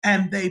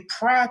And they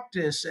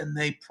practice and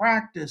they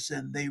practice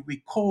and they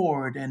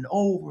record and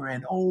over,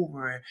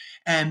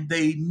 and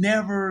they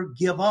never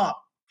give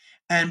up.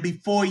 And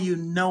before you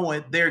know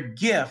it, their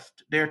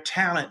gift, their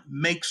talent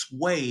makes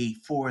way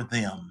for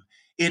them.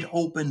 It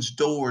opens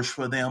doors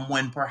for them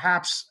when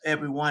perhaps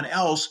everyone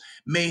else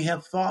may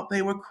have thought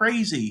they were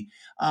crazy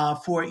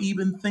for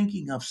even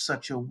thinking of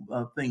such a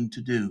thing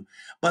to do.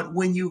 But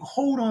when you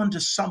hold on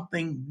to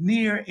something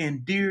near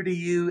and dear to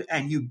you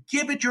and you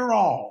give it your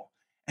all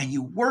and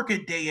you work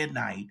it day and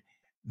night,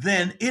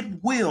 then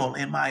it will,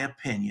 in my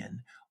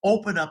opinion,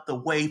 open up the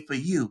way for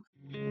you.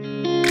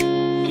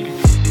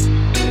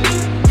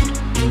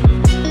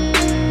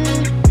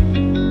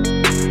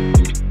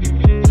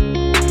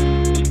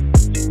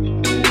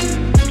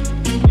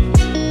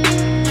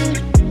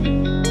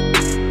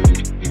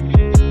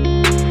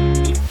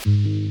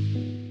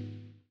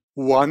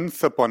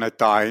 Once upon a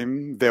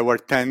time, there were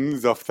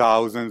tens of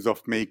thousands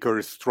of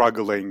makers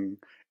struggling.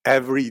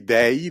 Every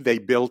day they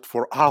built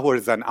for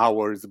hours and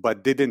hours,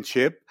 but didn't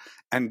ship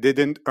and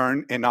didn't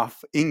earn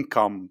enough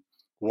income.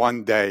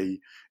 One day,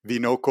 the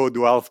No Code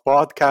Wealth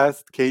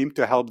podcast came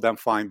to help them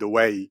find a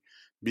way.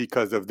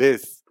 Because of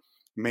this,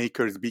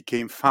 makers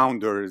became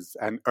founders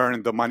and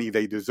earned the money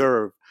they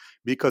deserve.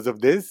 Because of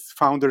this,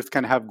 founders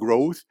can have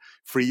growth,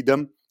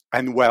 freedom,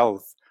 and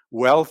wealth.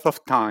 Wealth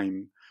of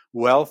time,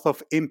 wealth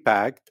of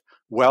impact,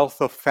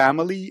 wealth of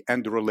family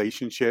and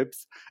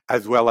relationships,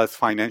 as well as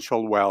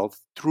financial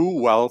wealth. True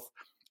wealth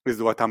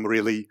is what I'm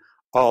really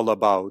all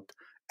about.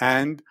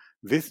 And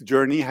this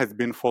journey has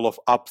been full of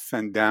ups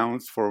and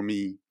downs for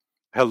me.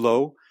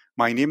 Hello,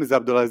 my name is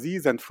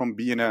Abdulaziz, and from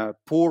being a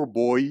poor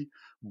boy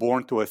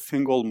born to a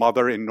single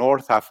mother in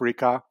North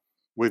Africa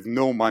with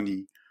no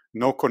money,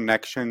 no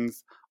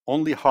connections,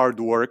 only hard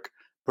work,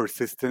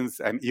 persistence,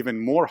 and even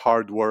more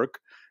hard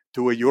work,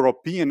 to a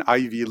European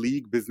Ivy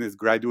League business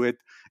graduate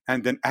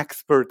and an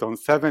expert on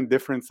 7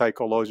 different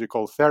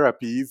psychological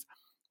therapies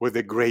with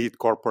a great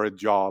corporate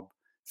job.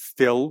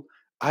 Still,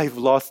 I've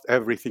lost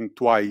everything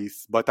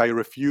twice, but I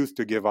refuse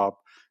to give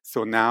up.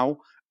 So now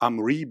I'm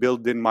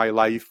rebuilding my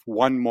life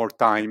one more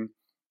time,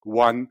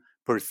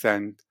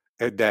 1%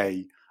 a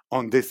day.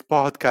 On this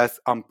podcast,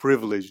 I'm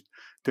privileged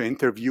to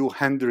interview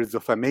hundreds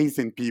of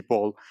amazing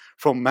people,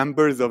 from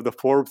members of the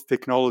Forbes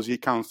Technology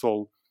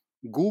Council,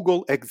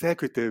 Google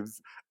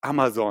executives,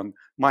 Amazon,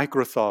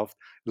 Microsoft,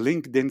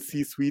 LinkedIn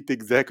C-suite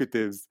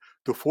executives,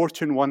 to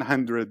Fortune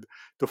 100,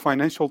 to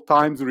Financial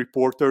Times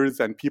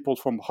reporters and people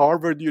from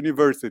Harvard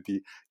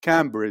University,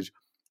 Cambridge,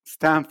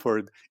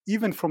 Stanford,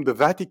 even from the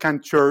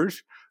Vatican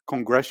Church,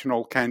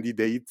 congressional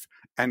candidates,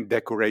 and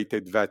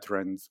decorated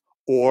veterans,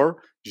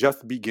 or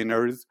just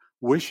beginners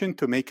wishing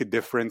to make a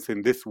difference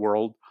in this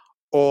world.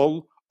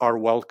 All are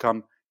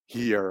welcome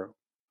here.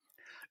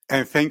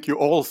 And thank you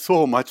all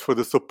so much for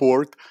the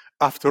support.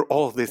 After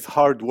all this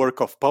hard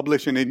work of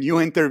publishing a new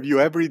interview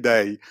every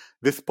day,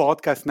 this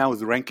podcast now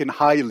is ranking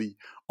highly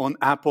on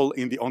Apple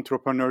in the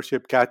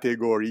entrepreneurship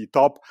category,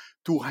 top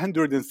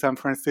 200 in San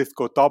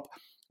Francisco, top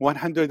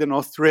 100 in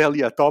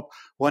Australia, top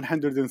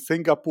 100 in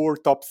Singapore,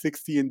 top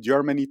 60 in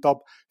Germany,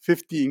 top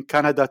 50 in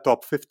Canada,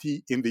 top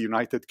 50 in the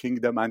United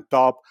Kingdom, and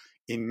top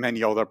in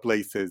many other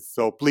places.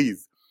 So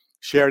please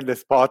share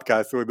this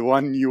podcast with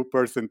one new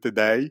person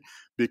today,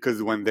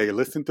 because when they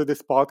listen to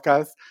this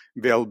podcast,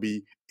 they'll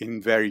be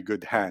in very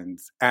good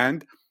hands.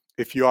 And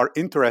if you are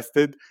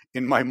interested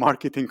in my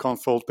marketing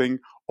consulting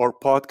or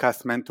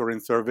podcast mentoring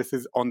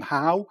services on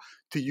how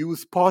to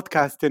use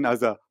podcasting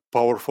as a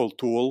powerful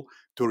tool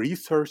to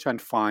research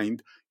and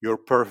find your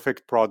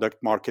perfect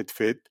product market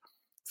fit,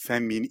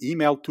 send me an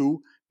email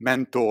to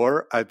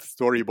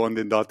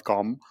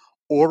mentor@storybonding.com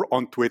or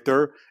on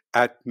Twitter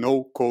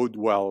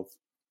 @NoCodeWealth.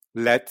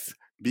 Let's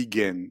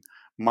begin.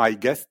 My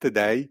guest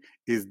today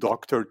is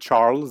Dr.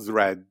 Charles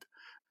Redd.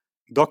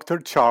 Dr.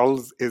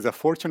 Charles is a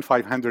Fortune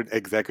 500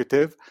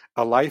 executive,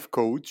 a life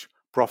coach,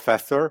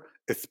 professor,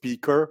 a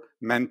speaker,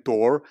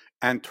 mentor,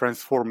 and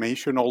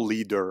transformational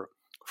leader.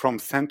 From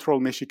Central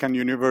Michigan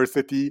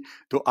University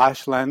to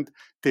Ashland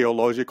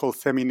Theological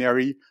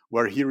Seminary,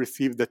 where he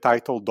received the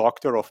title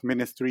Doctor of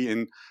Ministry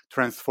in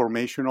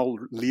Transformational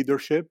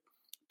Leadership,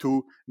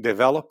 to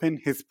developing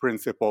his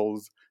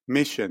principles,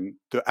 mission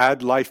to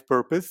add life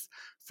purpose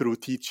through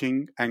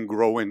teaching and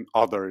growing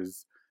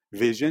others,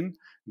 vision,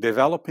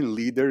 developing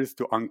leaders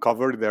to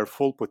uncover their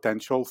full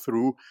potential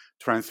through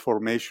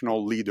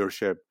transformational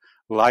leadership,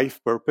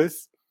 life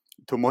purpose,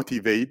 to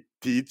motivate,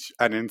 teach,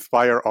 and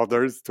inspire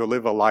others to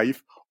live a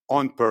life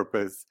on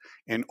purpose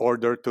in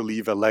order to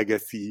leave a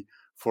legacy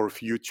for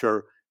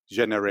future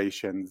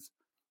generations.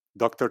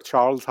 Dr.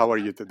 Charles, how are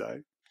you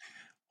today?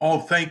 Oh,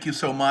 thank you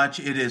so much.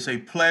 It is a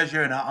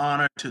pleasure and an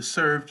honor to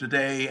serve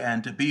today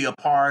and to be a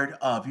part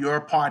of your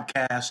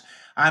podcast.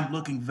 I'm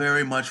looking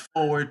very much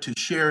forward to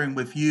sharing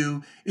with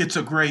you. It's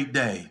a great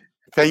day.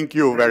 Thank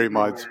you very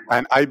much.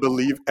 And I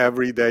believe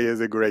every day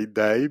is a great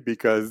day,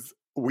 because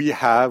we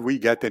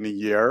get in a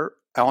year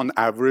on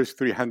average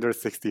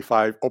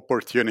 365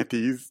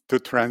 opportunities to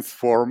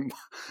transform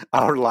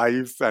our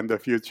lives and the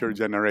future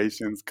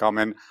generations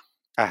coming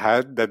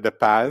ahead, that the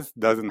past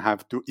doesn't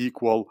have to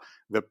equal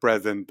the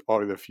present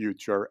or the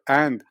future.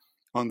 And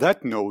on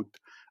that note,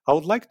 I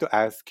would like to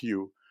ask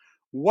you,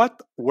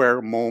 what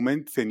were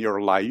moments in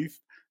your life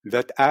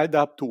that add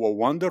up to a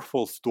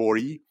wonderful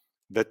story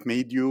that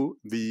made you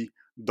the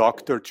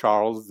Dr.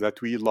 Charles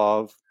that we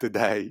love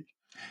today?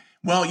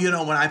 Well,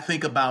 when I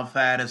think about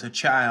that as a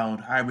child,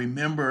 I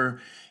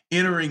remember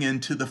entering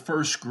into the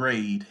first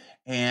grade,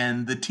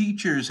 and the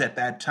teachers at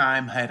that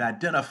time had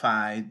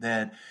identified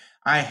that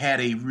I had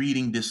a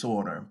reading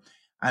disorder.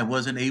 I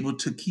wasn't able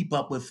to keep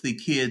up with the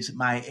kids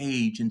my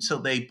age, and so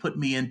they put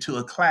me into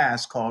a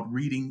class called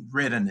Reading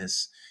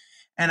Readiness.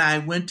 And I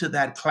went to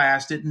that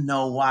class, didn't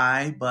know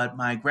why, but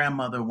my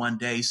grandmother one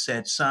day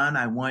said, "Son,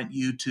 I want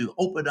you to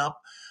open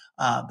up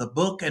the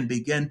book and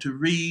begin to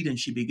read." And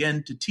she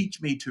began to teach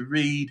me to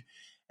read.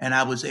 And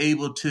I was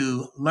able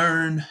to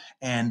learn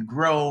and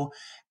grow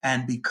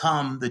and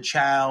become the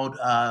child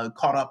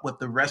caught up with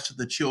the rest of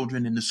the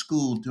children in the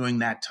school during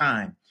that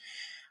time.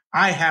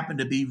 I happened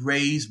to be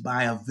raised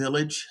by a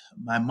village.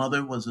 My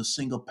mother was a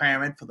single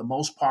parent for the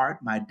most part.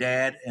 My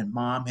dad and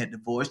mom had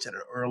divorced at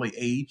an early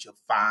age of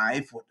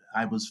 5.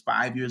 I was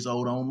 5 years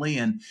old only.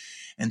 And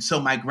so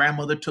my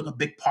grandmother took a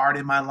big part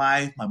in my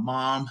life. My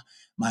mom,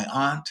 my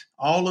aunt,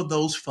 all of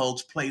those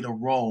folks played a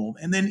role.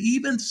 And then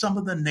even some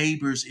of the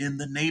neighbors in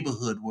the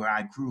neighborhood where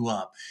I grew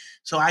up.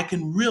 So I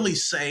can really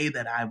say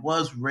that I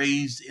was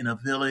raised in a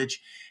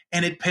village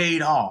and it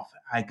paid off.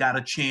 I got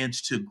a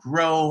chance to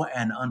grow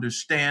and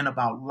understand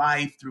about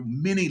life through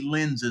many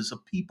lenses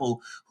of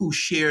people who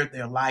shared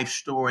their life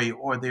story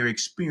or their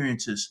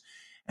experiences.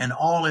 And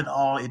all in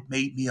all, it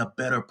made me a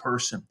better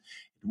person.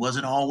 It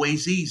wasn't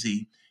always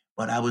easy,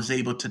 but I was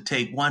able to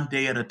take one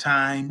day at a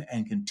time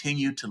and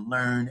continue to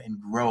learn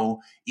and grow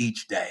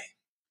each day.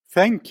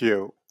 Thank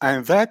you.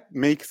 And that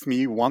makes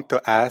me want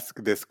to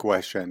ask this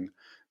question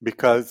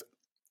because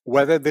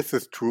whether this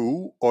is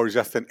true or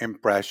just an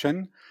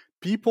impression,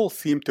 people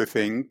seem to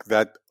think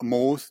that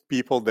most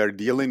people they're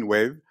dealing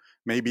with,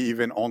 maybe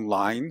even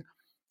online,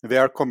 they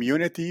are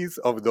communities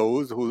of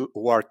those who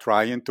are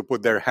trying to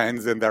put their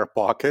hands in their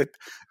pocket.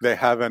 They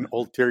have an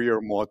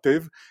ulterior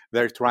motive.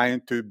 They're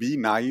trying to be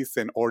nice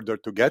in order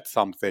to get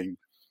something.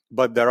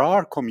 But there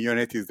are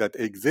communities that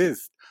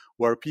exist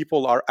where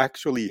people are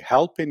actually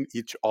helping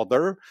each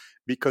other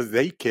because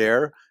they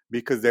care,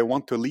 because they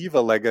want to leave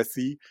a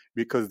legacy,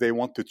 because they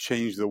want to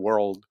change the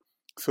world.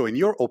 So, in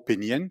your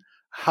opinion,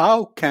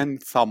 how can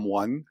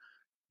someone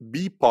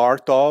be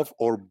part of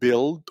or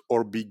build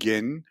or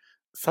begin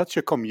such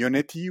a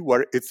community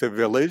where it's a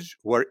village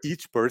where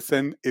each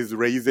person is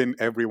raising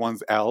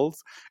everyone's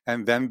else,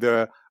 and then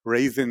the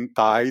raising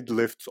tide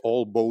lifts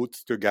all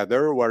boats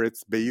together, where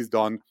it's based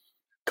on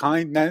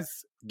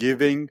kindness,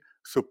 giving,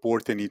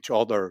 supporting each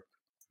other?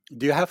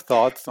 Do you have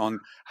thoughts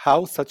on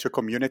how such a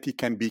community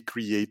can be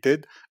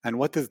created and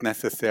what is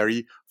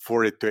necessary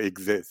for it to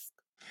exist?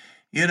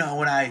 When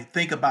I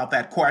think about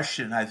that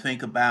question, I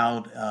think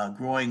about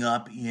growing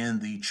up in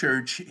the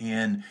church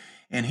and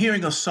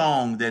hearing a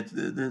song that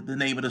the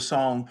name of the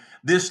song,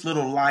 "This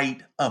Little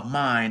Light of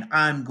Mine,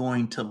 I'm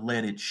Going to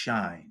Let It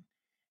Shine."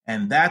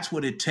 And that's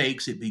what it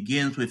takes. It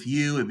begins with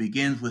you, it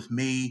begins with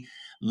me,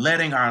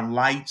 letting our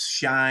lights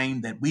shine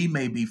that we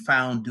may be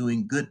found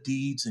doing good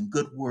deeds and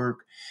good work,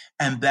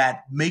 and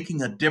that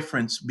making a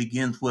difference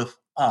begins with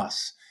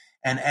us.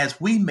 And as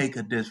we make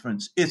a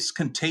difference, it's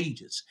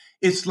contagious.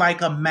 It's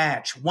like a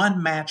match.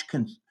 One match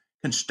can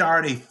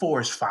start a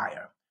forest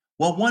fire.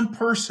 Well, one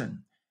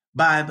person,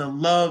 by the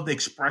love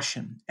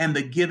expression and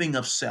the giving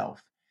of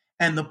self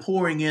and the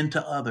pouring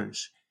into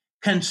others,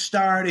 can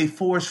start a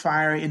forest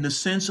fire in the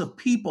sense of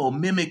people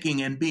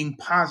mimicking and being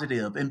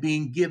positive and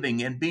being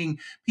giving and being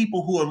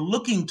people who are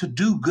looking to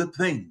do good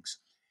things.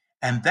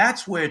 And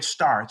that's where it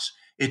starts.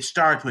 It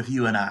starts with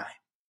you and I.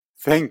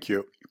 Thank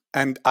you.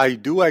 And I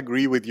do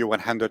agree with you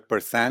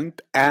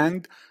 100%.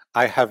 And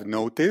I have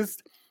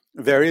noticed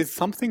there is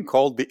something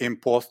called the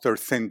imposter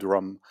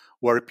syndrome,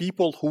 where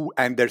people who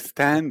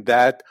understand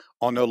that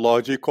on a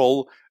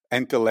logical,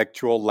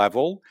 intellectual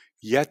level,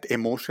 yet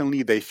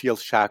emotionally they feel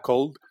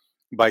shackled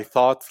by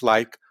thoughts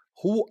like,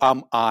 who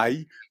am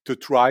I to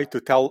try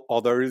to tell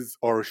others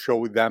or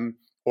show them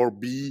or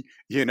be,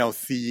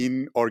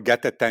 seen or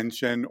get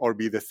attention or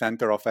be the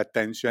center of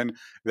attention?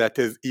 That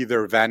is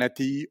either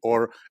vanity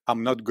or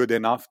I'm not good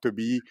enough to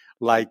be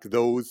like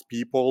those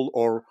people,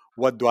 or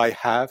what do I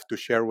have to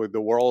share with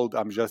the world?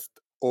 I'm just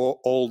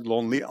old,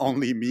 lonely,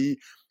 only me,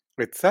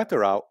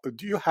 etc.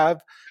 Do you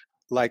have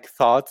like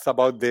thoughts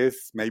about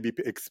this, maybe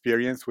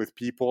experience with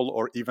people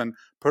or even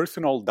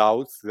personal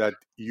doubts that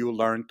you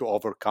learn to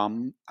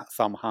overcome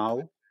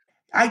somehow?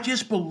 I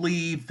just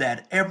believe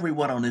that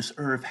everyone on this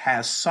earth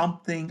has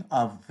something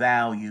of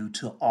value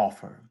to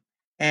offer.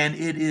 And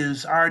it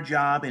is our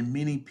job, and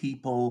many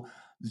people's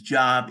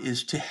job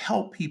is to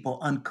help people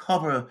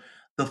uncover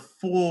the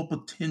full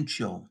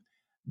potential,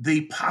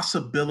 the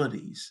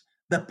possibilities,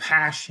 the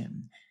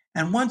passion,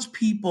 And once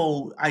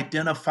people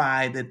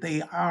identify that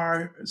they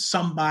are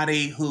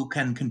somebody who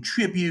can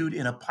contribute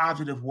in a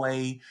positive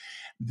way,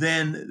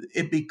 then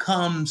it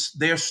becomes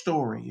their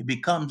story, it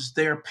becomes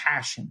their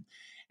passion.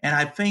 And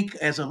I think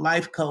as a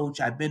life coach,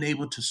 I've been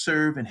able to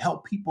serve and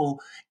help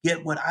people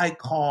get what I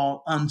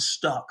call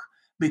unstuck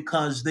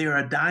because they're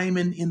a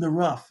diamond in the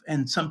rough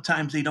and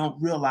sometimes they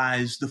don't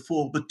realize the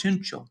full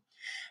potential.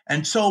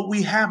 And so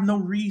we have no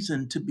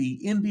reason to be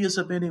envious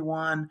of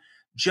anyone,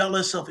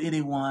 jealous of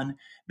anyone,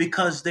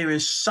 because there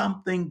is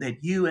something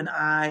that you and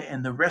I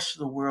and the rest of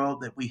the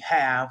world that we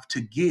have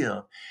to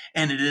give.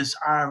 And it is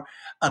our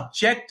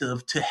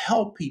objective to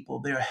help people.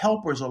 There are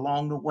helpers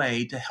along the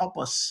way to help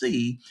us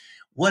see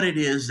what it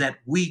is that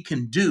we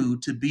can do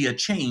to be a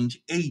change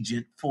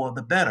agent for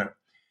the better.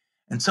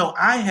 And so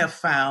I have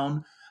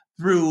found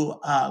through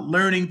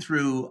learning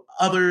through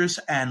others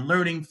and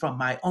learning from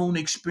my own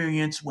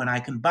experience, when I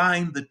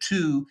combine the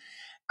two,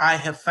 I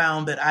have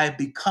found that I've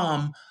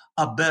become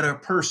a better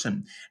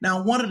person.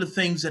 Now, one of the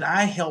things that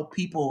I help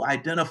people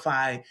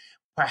identify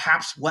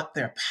perhaps what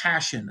their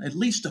passion, at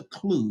least a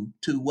clue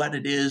to what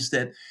it is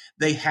that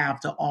they have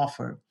to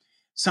offer.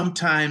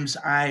 Sometimes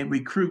I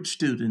recruit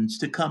students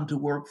to come to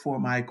work for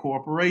my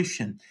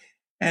corporation.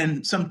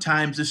 And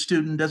sometimes the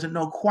student doesn't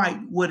know quite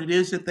what it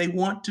is that they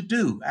want to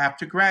do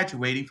after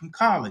graduating from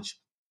college.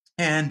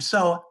 And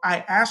so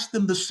I asked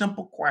them the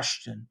simple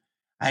question.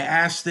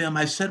 I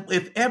said,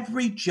 if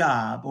every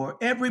job or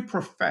every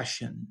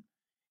profession,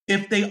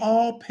 if they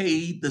all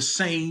paid the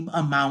same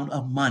amount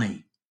of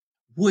money,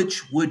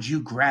 which would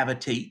you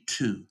gravitate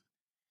to?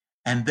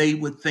 And they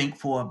would think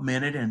for a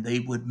minute and they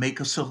would make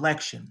a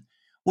selection.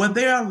 Well,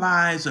 there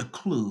lies a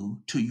clue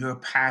to your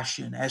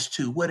passion as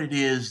to what it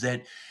is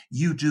that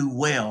you do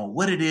well,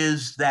 what it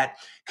is that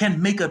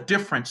can make a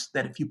difference,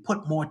 that if you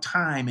put more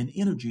time and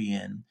energy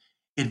in,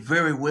 it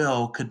very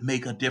well could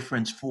make a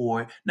difference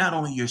for not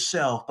only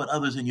yourself, but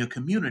others in your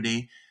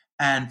community,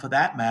 and for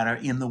that matter,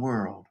 in the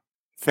world.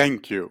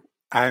 Thank you.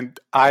 And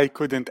I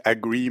couldn't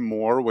agree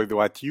more with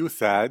what you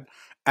said.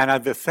 And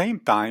at the same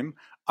time,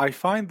 I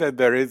find that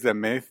there is a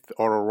myth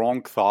or a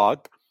wrong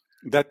thought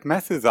that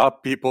messes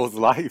up people's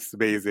lives,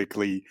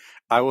 basically.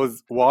 I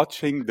was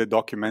watching the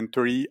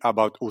documentary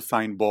about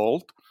Usain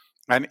Bolt,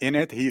 and in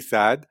it, he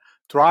said,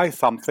 try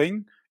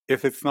something.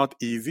 If it's not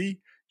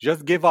easy,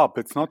 just give up.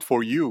 It's not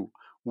for you.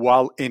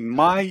 While in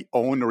my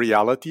own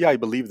reality, I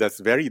believe that's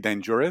very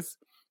dangerous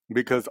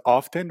because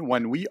often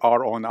when we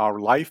are on our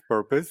life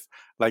purpose,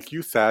 like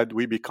you said,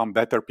 we become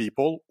better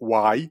people.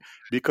 Why?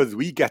 Because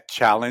we get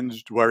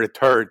challenged where it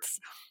hurts.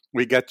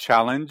 We get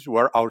challenged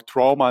where our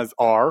traumas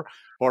are,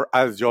 or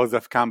as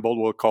Joseph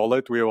Campbell will call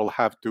it, we will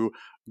have to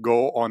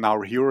go on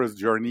our hero's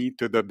journey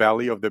to the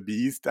belly of the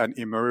beast and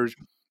emerge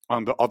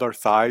on the other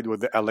side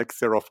with the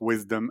elixir of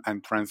wisdom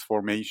and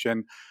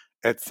transformation,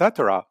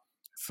 etc.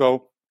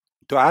 So,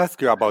 to ask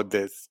you about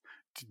this,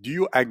 do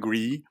you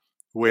agree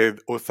with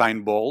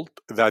Usain Bolt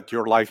that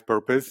your life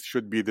purpose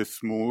should be the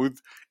smooth,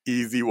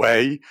 easy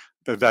way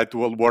that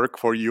will work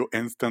for you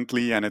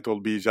instantly and it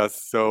will be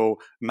just so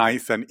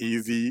nice and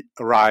easy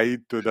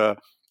ride to the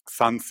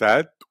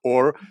sunset?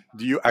 Or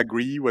do you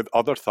agree with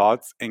other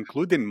thoughts,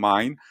 including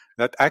mine,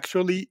 that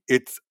actually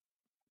it's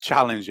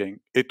challenging?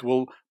 It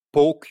will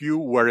poke you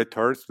where it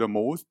hurts the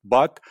most,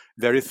 but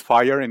there is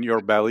fire in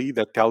your belly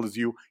that tells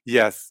you,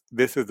 yes,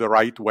 this is the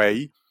right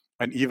way.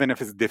 And even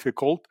if it's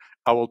difficult,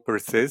 I will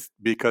persist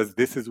because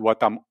this is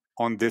what I'm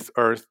on this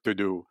earth to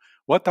do.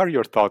 What are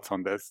your thoughts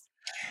on this?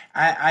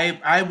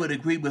 I would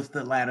agree with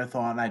the latter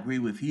thought. I agree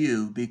with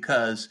you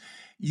because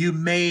you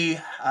may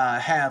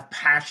have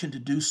passion to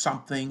do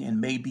something and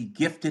may be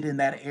gifted in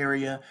that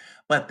area,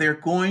 but there are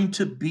going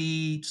to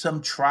be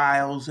some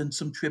trials and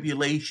some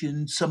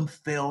tribulations, some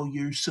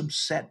failures, some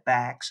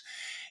setbacks.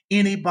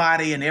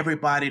 Anybody and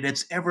everybody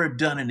that's ever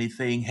done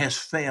anything has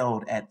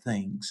failed at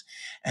things.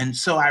 And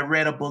so I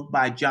read a book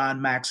by John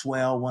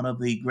Maxwell, one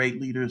of the great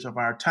leaders of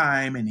our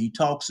time, and he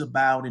talks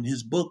about in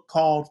his book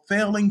called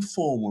Failing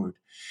Forward.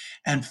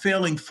 And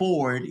failing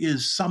forward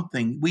is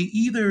something we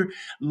either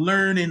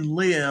learn and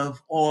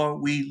live or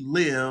we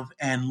live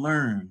and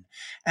learn.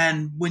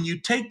 And when you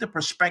take the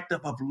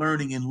perspective of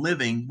learning and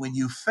living, when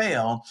you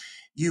fail,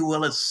 you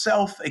will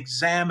self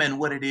examine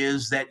what it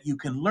is that you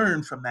can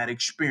learn from that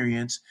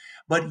experience,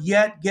 but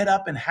yet get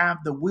up and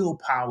have the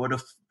willpower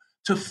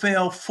to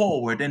fail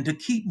forward and to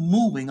keep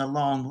moving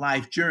along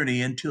life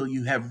journey until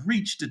you have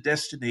reached the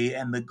destiny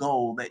and the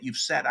goal that you've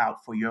set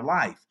out for your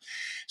life.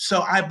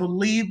 So I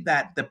believe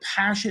that the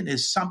passion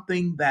is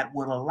something that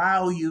will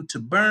allow you to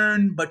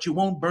burn, but you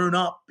won't burn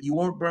up, you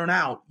won't burn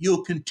out.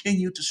 You'll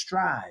continue to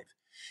strive.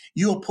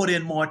 You'll put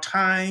in more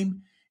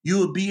time.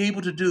 You'll be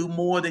able to do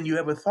more than you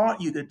ever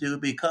thought you could do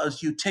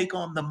because you take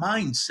on the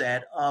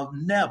mindset of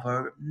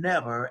never,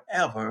 never,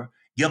 ever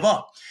give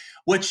up,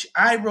 which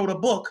I wrote a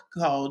book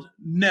called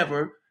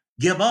Never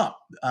Give Up.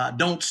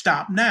 Don't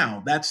Stop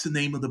Now. That's the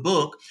name of the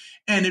book.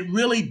 And it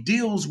really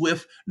deals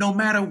with no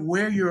matter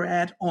where you're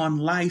at on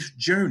life's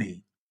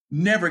journey,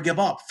 never give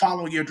up.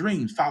 Follow your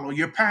dreams, follow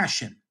your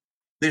passion.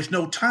 There's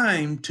no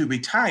time to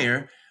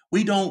retire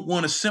We don't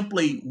want to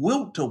simply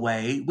wilt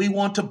away. We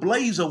want to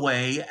blaze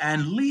away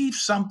and leave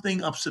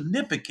something of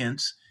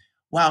significance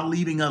while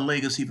leaving a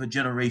legacy for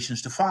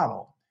generations to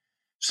follow.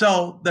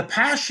 So the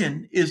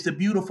passion is the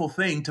beautiful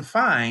thing to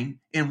find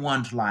in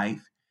one's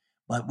life,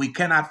 but we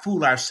cannot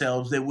fool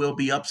ourselves. There will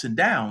be ups and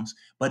downs,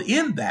 but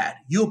in that,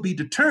 you'll be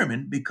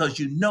determined because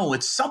you know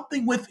it's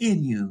something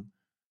within you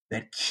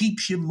that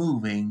keeps you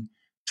moving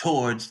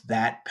towards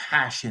that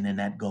passion and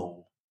that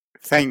goal.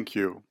 Thank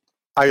you.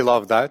 I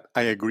love that.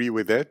 I agree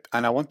with it.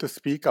 And I want to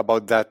speak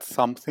about that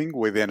something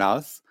within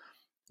us.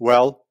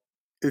 Well,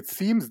 it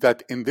seems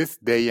that in this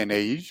day and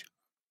age,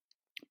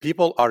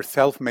 people are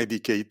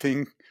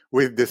self-medicating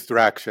with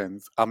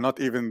distractions. I'm not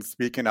even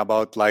speaking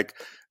about like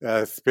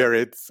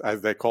spirits,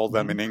 as they call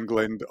them in Mhm,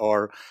 England,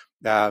 or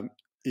uh,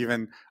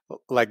 even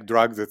like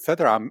drugs,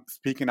 etc. I'm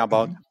speaking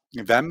about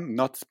mhm, them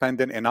not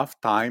spending enough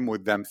time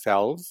with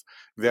themselves.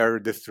 They're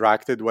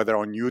distracted, whether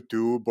on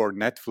YouTube or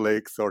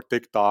Netflix or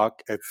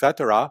TikTok,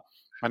 etc.,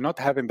 and not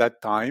having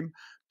that time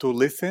to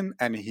listen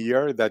and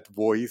hear that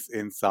voice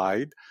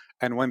inside.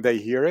 And when they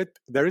hear it,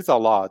 there is a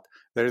lot.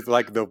 There is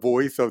like the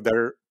voice of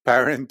their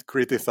parent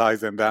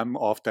criticizing them,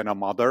 often a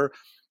mother.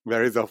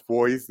 There is a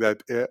voice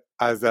that,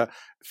 as a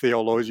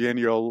theologian,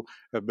 you'll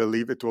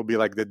believe it will be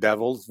like the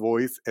devil's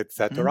voice, mhm,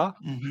 etc.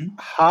 mhm.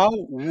 How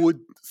would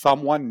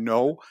someone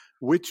know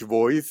which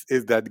voice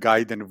is that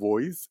guiding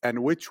voice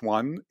and which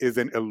one is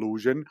an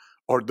illusion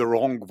or the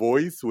wrong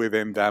voice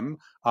within them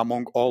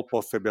among all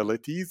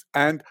possibilities?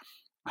 And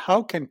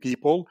how can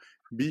people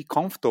be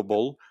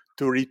comfortable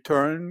to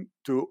return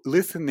to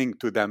listening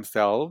to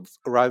themselves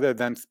rather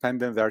than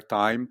spending their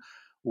time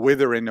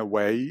withering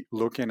away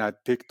looking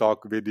at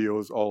TikTok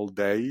videos all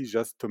day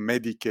just to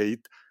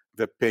medicate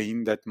the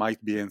pain that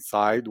might be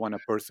inside when a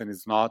person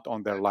is not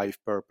on their life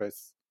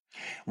purpose?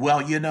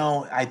 Well,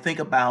 I think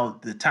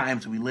about the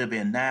times we live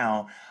in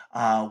now,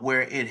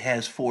 where it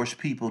has forced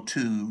people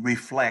to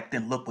reflect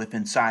and look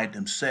within inside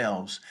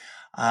themselves.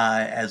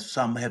 As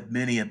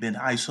many have been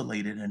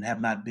isolated and have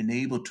not been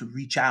able to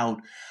reach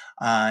out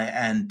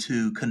and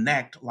to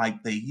connect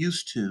like they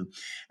used to.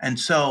 And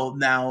so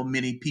now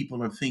many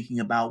people are thinking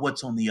about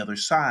what's on the other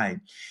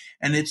side.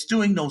 And it's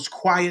doing those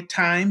quiet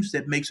times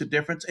that makes a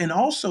difference. And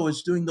also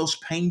it's doing those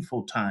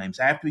painful times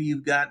after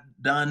you've got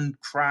done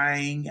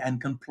crying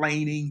and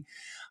complaining.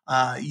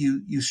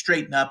 You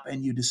straighten up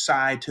and you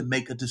decide to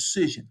make a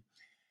decision.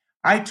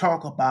 I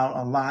talk about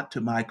a lot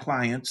to my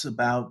clients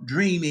about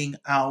dreaming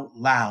out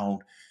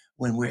loud.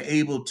 When we're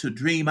able to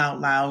dream out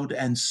loud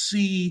and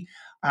see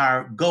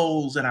our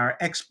goals and our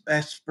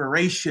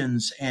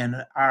aspirations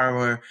and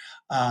our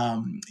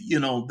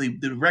the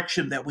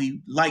direction that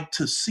we like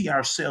to see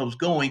ourselves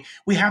going,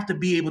 we have to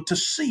be able to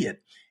see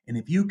it. And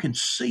if you can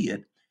see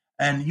it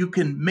and you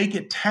can make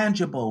it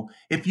tangible,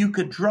 if you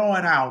could draw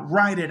it out,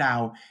 write it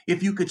out,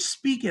 if you could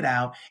speak it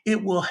out,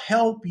 it will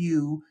help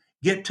you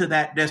get to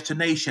that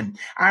destination.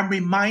 I'm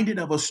reminded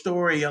of a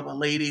story of a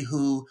lady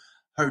who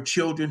her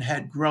children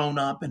had grown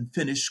up and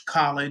finished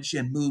college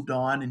and moved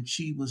on, and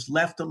she was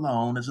left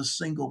alone as a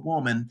single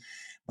woman.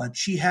 But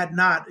she had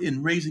not,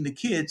 in raising the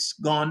kids,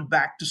 gone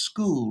back to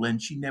school,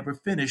 and she never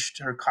finished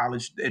her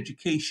college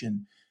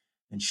education.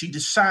 And she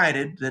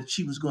decided that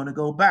she was going to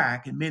go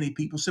back. And many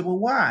people said, "Well,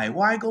 why?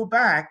 Why go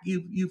back?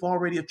 You've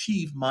already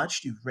achieved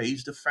much. You've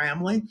raised a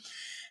family."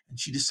 And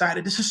she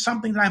decided, this is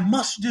something that I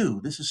must do.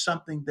 This is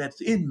something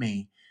that's in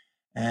me.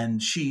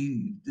 And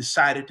she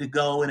decided to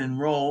go and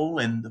enroll.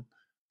 And the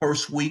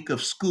first week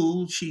of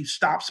school, she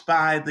stops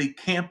by the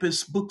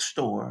campus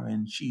bookstore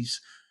and she's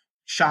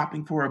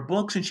shopping for her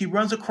books, and she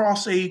runs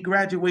across a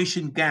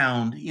graduation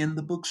gown in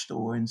the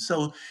bookstore. And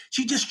so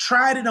she just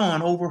tried it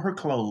on over her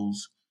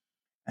clothes.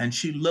 And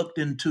she looked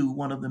into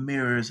one of the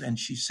mirrors and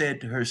she said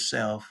to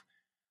herself,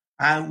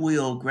 I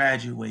will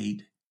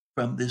graduate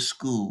from this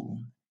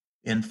school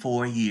in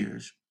 4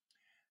 years.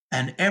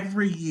 And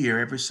every year,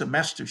 every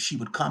semester, she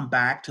would come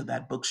back to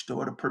that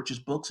bookstore to purchase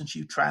books, and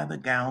she'd try the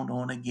gown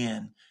on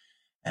again.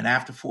 And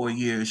after 4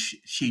 years,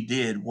 she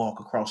did walk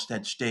across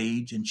that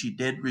stage and she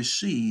did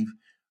receive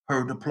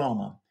her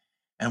diploma.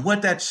 And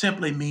what that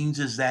simply means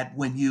is that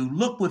when you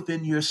look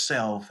within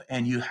yourself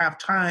and you have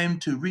time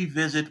to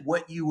revisit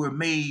what you were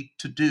made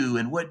to do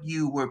and what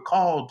you were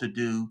called to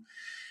do,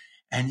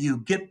 and you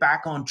get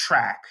back on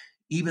track,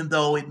 even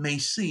though it may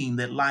seem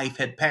that life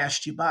had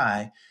passed you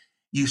by,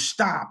 you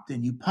stopped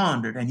and you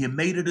pondered and you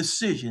made a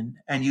decision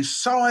and you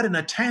saw it in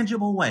a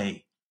tangible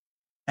way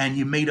and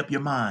you made up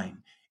your mind.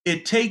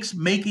 It takes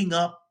making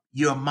up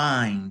your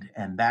mind.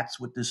 And that's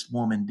what this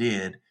woman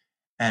did.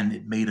 And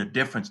it made a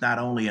difference not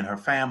only in her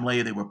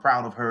family, they were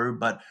proud of her,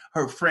 but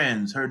her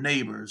friends, her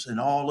neighbors, and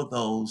all of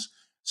those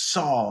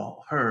saw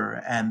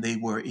her and they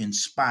were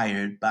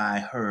inspired by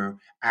her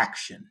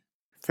action.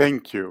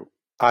 Thank you.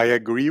 I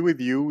agree with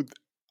you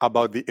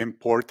about the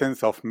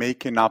importance of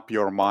making up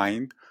your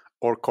mind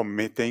or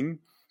committing,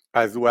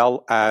 as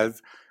well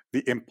as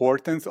the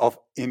importance of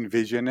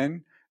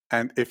envisioning.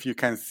 And if you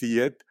can see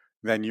it,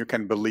 then you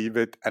can believe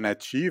it and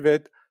achieve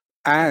it.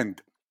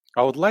 And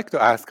I would like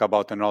to ask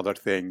about another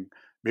thing.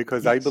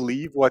 because I Yes.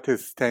 believe what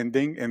is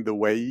standing in the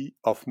way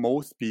of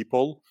most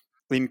people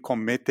in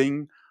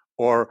committing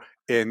or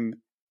in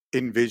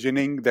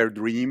envisioning their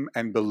dream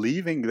and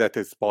believing that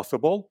it's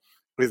possible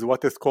is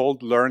what is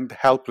called learned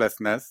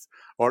helplessness,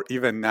 or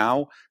even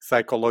now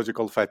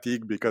psychological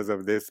fatigue because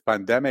of this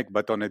pandemic,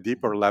 but on a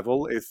deeper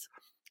level is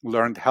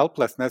learned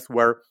helplessness,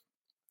 where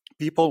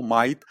people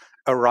might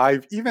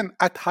arrive even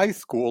at high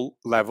school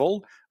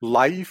level,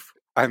 life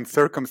and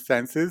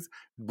circumstances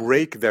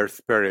break their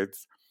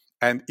spirits.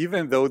 And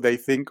even though they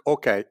think,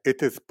 okay,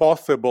 it is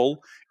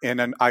possible in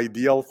an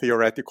ideal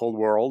theoretical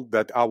world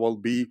that I will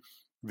be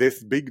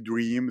this big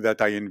dream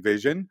that I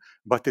envision,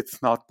 but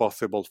it's not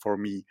possible for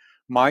me.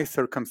 My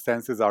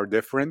circumstances are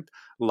different.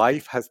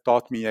 Life has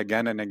taught me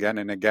again and again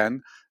and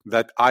again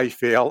that I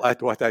fail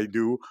at what I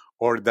do,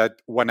 or that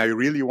when I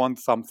really want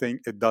something,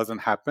 it doesn't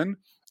happen,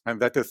 and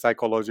that is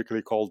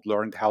psychologically called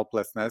learned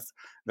helplessness,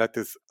 that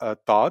is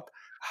taught.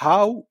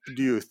 How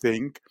do you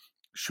think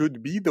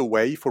should be the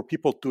way for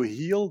people to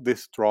heal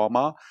this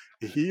trauma,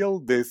 heal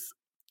this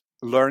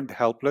learned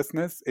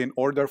helplessness, in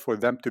order for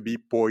them to be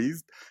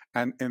poised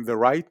and in the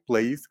right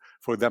place,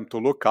 for them to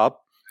look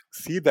up,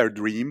 see their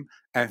dream,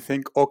 and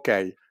think,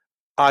 okay,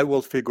 I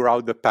will figure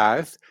out the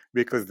path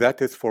because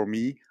that is for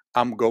me.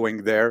 I'm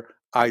going there.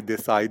 I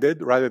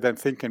decided, rather than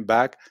thinking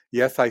back,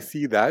 yes, I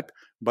see that,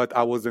 but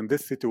I was in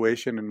this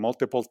situation in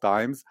multiple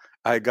times.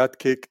 I got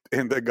kicked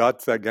in the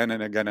guts again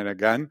and again and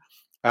again,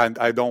 and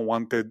I don't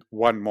want it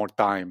one more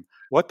time.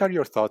 What are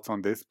your thoughts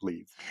on this,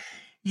 please?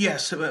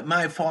 Yes,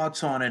 my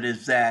thoughts on it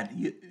is that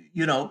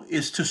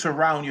is to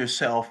surround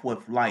yourself with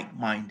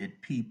like-minded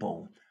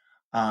people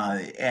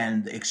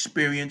and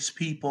experienced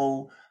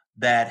people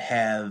that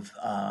have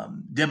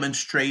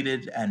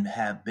demonstrated and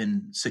have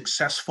been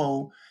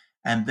successful,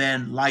 and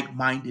then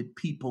like-minded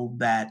people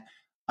that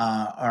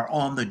are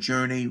on the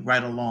journey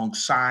right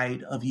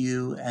alongside of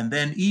you, and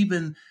then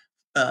even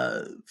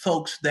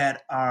folks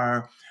that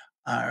are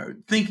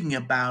thinking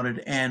about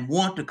it and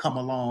want to come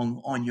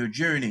along on your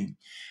journey.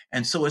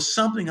 And so it's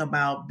something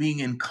about being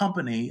in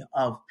company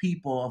of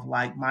people of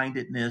like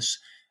mindedness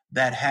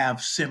that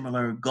have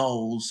similar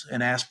goals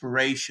and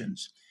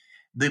aspirations.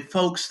 The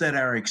folks that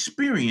are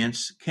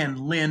experienced can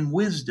lend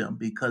wisdom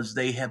because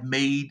they have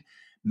made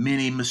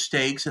many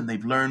mistakes and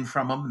they've learned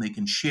from them, and they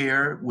can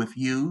share with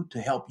you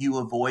to help you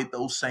avoid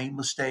those same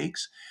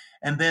mistakes.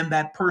 And then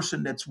that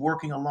person that's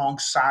working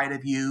alongside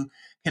of you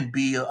can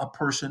be a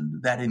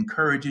person that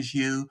encourages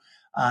you.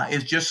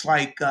 It's just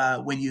like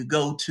when you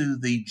go to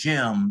the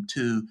gym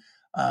to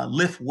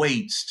lift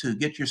weights to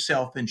get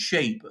yourself in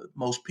shape.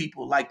 Most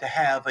people like to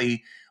have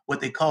a what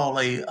they call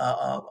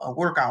a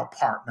workout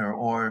partner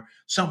or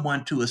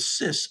someone to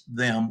assist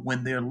them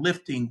when they're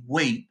lifting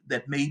weight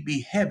that may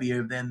be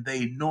heavier than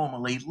they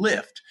normally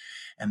lift.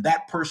 And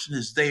that person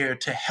is there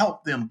to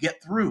help them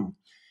get through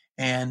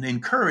and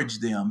encourage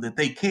them that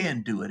they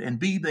can do it and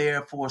be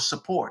there for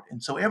support.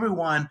 And so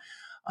everyone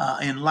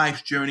in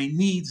life's journey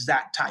needs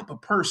that type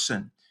of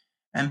person.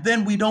 And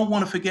then we don't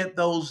want to forget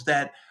those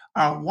that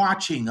are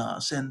watching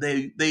us and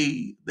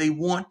they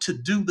want to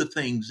do the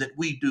things that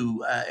we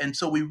do. And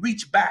so we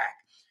reach back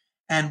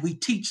and we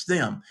teach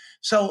them.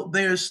 So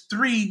there's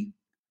three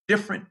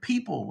different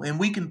people, and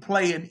we can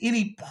play in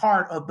any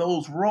part of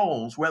those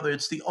roles, whether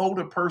it's the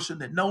older person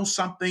that knows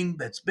something,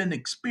 that's been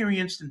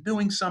experienced in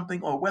doing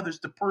something, or whether it's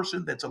the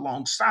person that's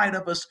alongside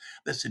of us,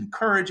 that's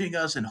encouraging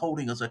us and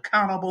holding us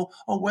accountable,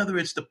 or whether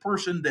it's the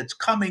person that's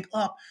coming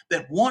up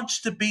that wants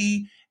to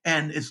be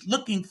and is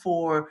looking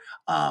for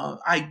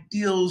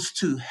ideals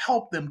to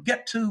help them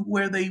get to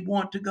where they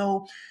want to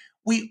go.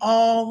 We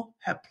all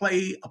have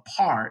played a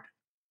part,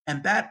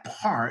 and that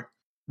part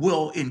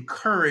will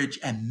encourage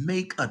and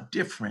make a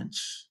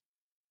difference.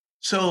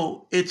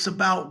 So it's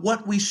about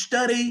what we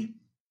study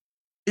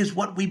is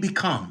what we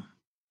become.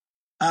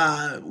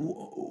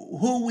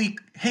 Who we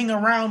hang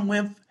around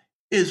with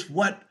is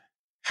what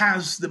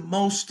has the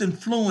most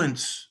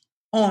influence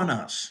on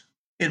us,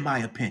 in my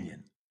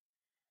opinion.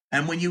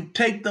 And when you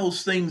take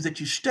those things that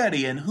you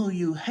study and who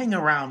you hang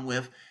around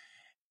with,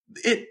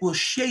 it will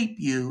shape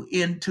you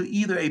into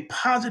either a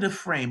positive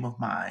frame of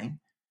mind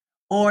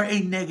or a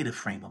negative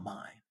frame of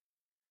mind.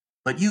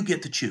 But you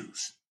get to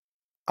choose.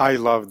 I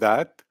love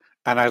that.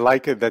 And I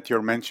like it that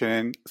you're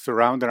mentioning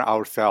surrounding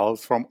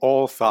ourselves from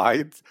all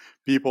sides,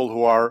 people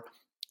who are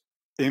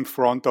in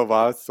front of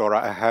us or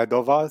ahead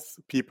of us,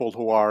 people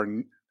who are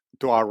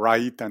to our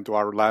right and to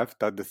our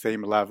left at the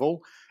same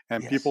level,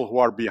 and Yes. people who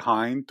are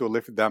behind to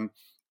lift them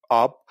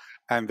up.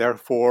 And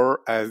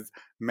therefore, as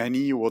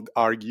many would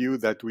argue,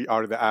 that we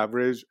are the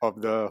average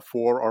of the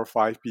 4 or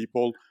 5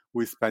 people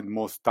we spend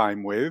most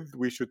time with,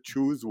 we should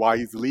choose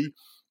wisely.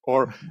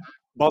 Or Mhm.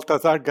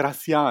 Baltazar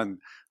Gracian,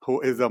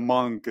 who is a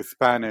monk,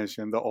 Spanish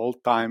in the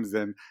old times,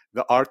 in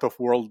The Art of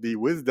Worldly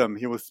Wisdom,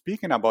 he was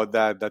speaking about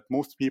that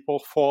most people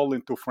fall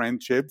into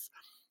friendships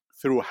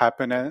through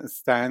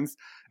happenstance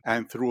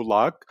and through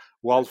luck,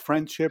 while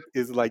friendship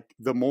is like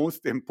the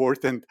most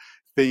important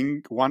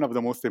thing, one of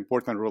the most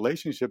important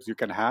relationships you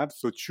can have.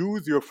 So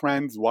choose your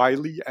friends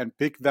wisely and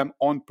pick them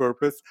on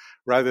purpose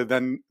rather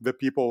than the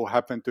people who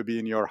happen to be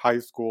in your high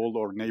school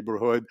or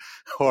neighborhood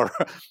or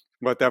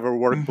whatever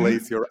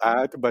workplace Mm-hmm. you're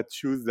at, but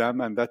choose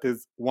them, and that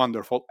is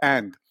wonderful.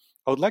 And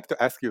I would like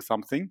to ask you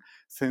something.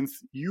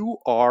 Since you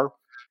are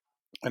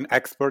an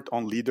expert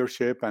on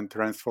leadership and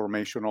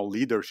transformational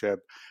leadership.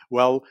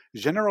 Well,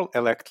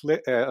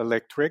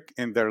 Electric,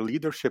 in their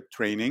leadership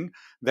training,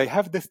 they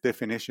have this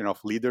definition of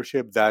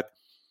leadership that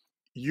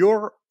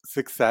your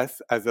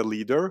success as a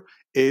leader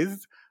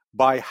is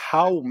by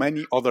how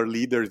many other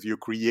leaders you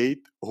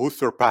create who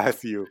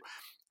surpass you.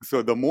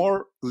 So the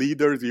more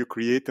leaders you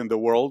create in the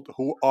world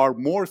who are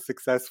more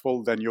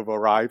successful than you've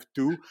arrived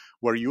to,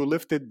 where you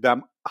lifted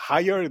them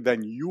higher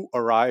than you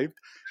arrived,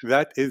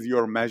 that is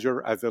your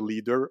measure as a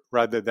leader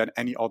rather than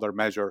any other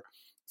measure.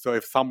 So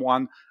if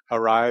someone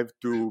arrived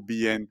to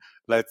be in,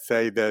 let's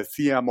say, the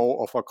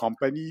CMO of a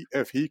company,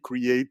 if he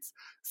creates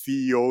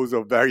CEOs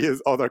of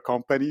various other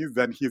companies,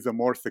 then he's a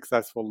more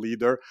successful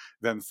leader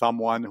than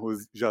someone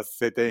who's just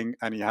sitting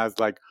and he has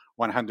like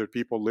 100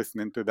 people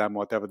listening to them,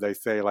 whatever they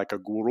say, like a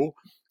guru.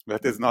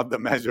 That is not the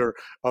measure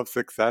of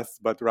success,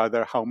 but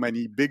rather how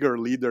many bigger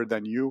leaders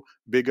than you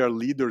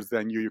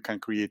can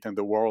create in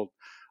the world.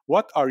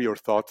 What are your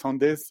thoughts on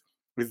this?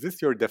 Is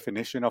this your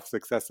definition of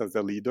success as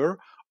a leader,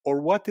 or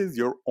what is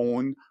your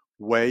own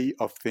way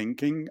of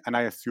thinking? And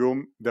I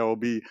assume there will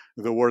be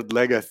the word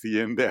legacy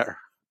in there.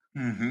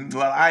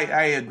 Well, I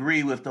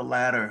agree with the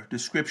latter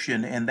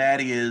description, and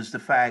that is the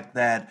fact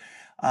that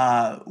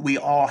we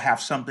all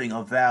have something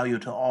of value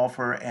to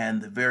offer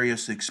and the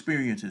various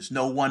experiences.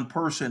 No one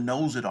person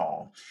knows it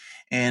all.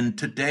 And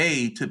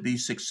today, to be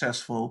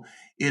successful,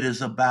 it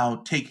is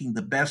about taking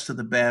the best of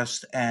the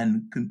best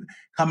and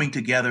coming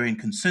together in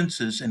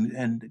consensus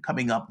and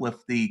coming up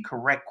with the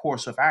correct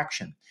course of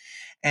action.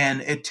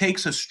 And it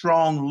takes a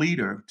strong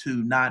leader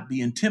to not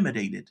be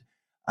intimidated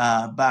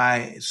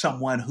by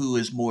someone who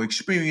is more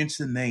experienced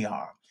than they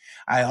are.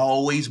 I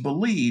always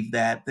believe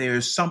that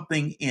there's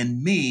something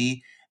in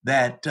me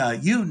that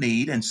you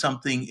need and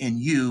something in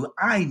you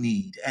I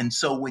need. And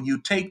so when you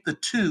take the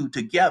two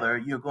together,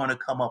 you're going to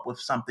come up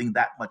with something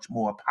that much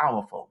more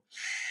powerful.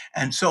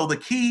 And so the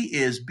key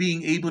is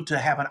being able to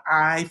have an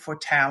eye for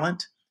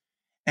talent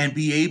and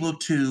be able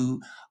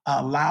to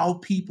allow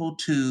people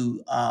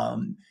to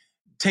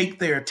take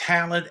their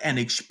talent and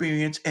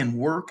experience and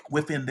work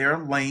within their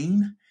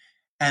lane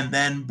and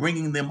then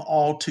bringing them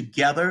all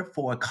together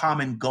for a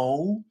common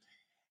goal.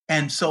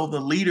 And so the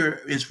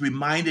leader is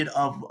reminded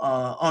of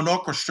an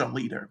orchestra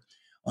leader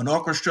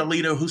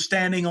who's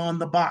standing on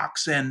the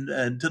box, and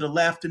to the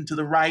left and to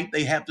the right,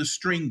 they have the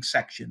string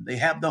section, they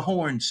have the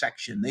horn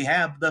section, they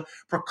have the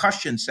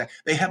percussion section,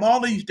 they have all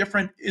these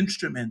different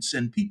instruments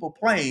and people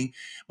playing,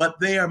 but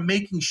they are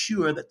making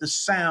sure that the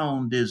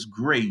sound is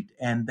great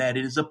and that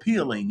it is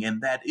appealing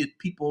and that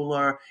people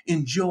are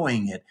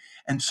enjoying it.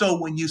 And so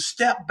when you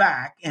step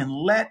back and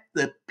let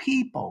the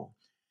people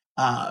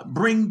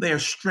bring their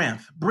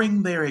strength,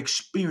 bring their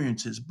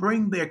experiences,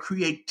 bring their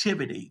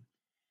creativity,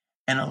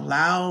 and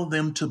allow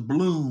them to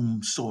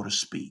bloom, so to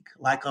speak,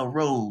 like a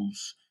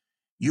rose.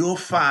 You'll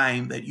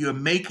find that you're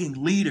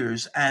making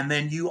leaders and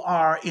then you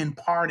are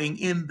imparting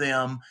in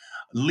them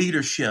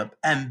leadership,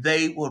 and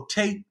they will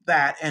take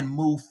that and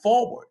move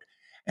forward.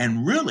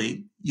 And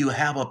really, you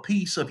have a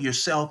piece of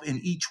yourself in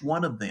each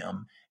one of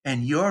them,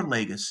 and your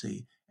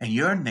legacy and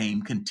your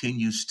name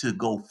continues to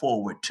go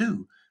forward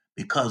too,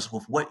 because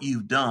of what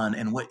you've done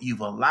and what you've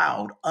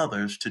allowed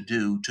others to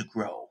do to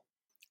grow.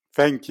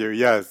 Thank you.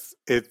 Yes,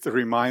 it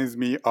reminds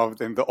me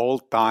of in the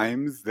old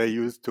times, they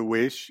used to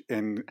wish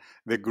in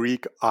the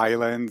Greek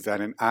islands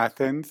and in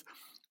Athens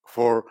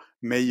for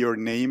may your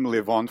name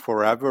live on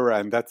forever.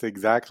 And that's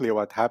exactly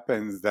what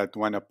happens, that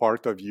when a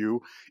part of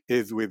you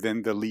is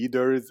within the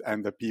leaders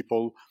and the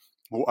people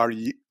who are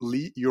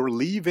you're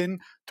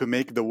leaving to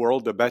make the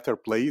world a better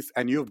place,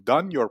 and you've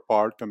done your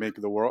part to make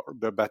the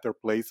world a better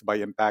place by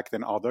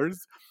impacting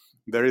others.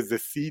 There is a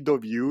seed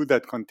of you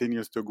that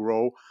continues to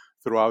grow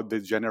throughout the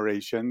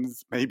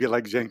generations, maybe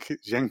like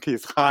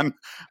Genghis Khan,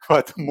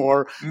 but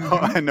more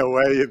Mm-hmm. in a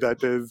way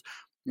that is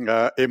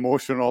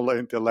emotional,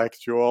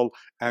 intellectual,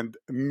 and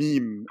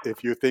meme,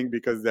 if you think,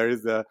 because there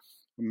is a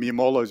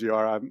memology,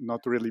 or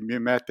not really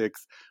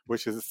memetics,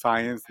 which is a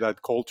science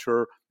that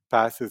culture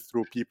passes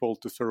through people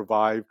to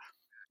survive,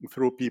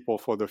 through people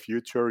for the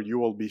future. You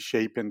will be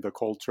shaping the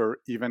culture,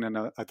 even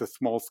at a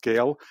small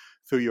scale,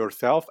 through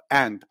yourself.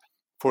 And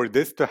for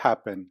this to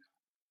happen,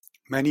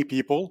 many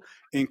people,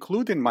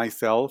 including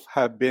myself,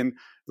 have been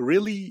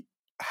really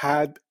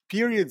had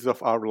periods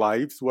of our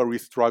lives where we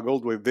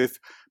struggled with this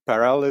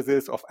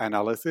paralysis of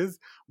analysis,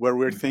 where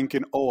we're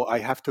thinking, oh, I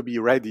have to be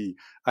ready.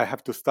 I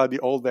have to study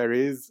all there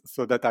is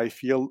so that I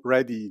feel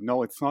ready.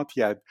 No, it's not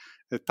yet.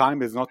 The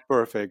time is not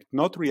perfect.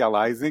 Not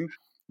realizing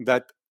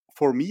that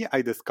for me,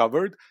 I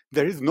discovered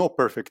there is no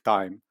perfect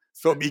time.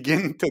 So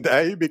begin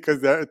today,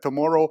 because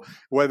tomorrow,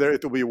 whether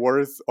it will be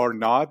worse or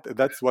not,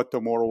 that's what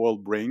tomorrow will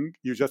bring.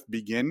 You just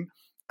begin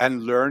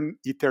and learn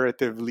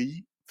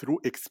iteratively through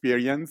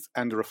experience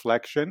and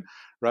reflection,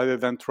 rather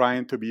than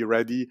trying to be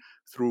ready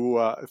through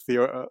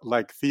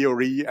like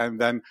theory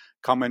and then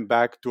coming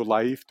back to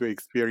life to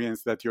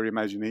experience that your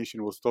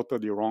imagination was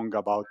totally wrong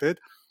about it.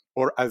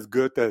 Or as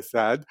Goethe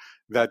said,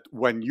 that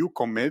when you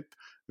commit,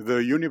 the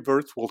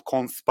universe will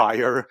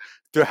conspire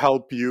to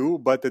help you,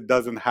 but it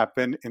doesn't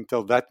happen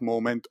until that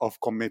moment of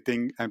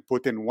committing and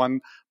putting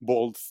one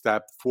bold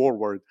step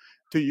forward.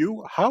 To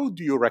you, how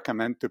do you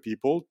recommend to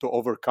people to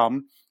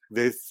overcome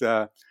this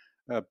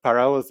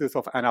paralysis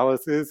of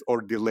analysis,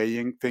 or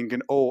delaying,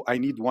 thinking, oh, I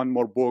need one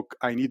more book,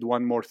 I need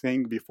one more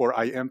thing before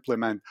I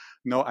implement.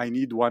 No, I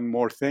need one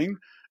more thing.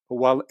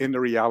 While in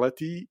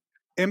reality,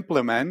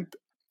 implement,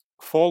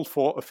 fail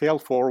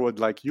forward,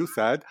 like you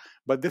said,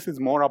 but this is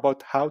more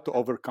about how to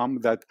overcome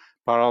that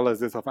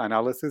paralysis of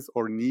analysis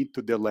or need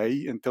to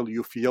delay until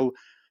you feel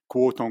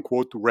quote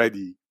unquote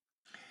ready.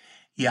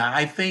 Yeah,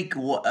 I think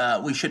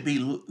we should be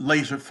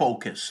laser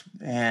focused,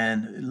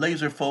 and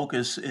laser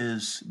focus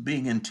is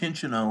being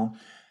intentional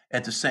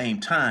at the same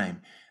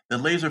time. The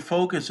laser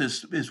focus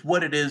is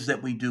what it is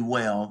that we do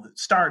well.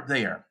 Start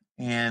there,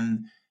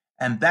 and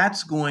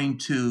that's going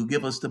to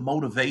give us the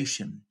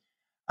motivation.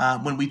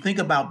 When we think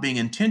about being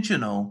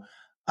intentional,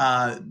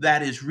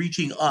 that is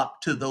reaching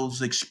up to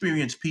those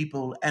experienced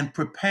people and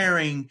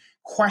preparing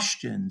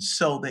questions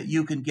so that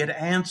you can get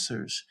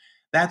answers.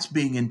 That's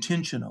being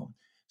intentional.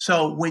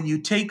 So when you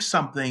take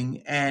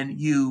something and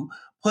you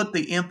put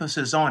the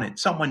emphasis on it,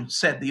 someone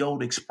said the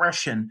old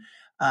expression,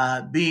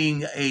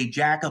 being a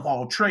jack of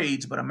all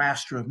trades, but a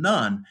master of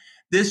none.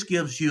 This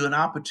gives you an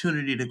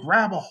opportunity to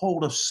grab a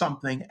hold of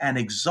something and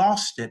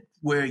exhaust it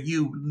where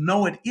you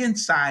know it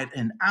inside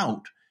and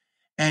out,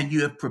 and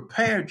you have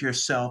prepared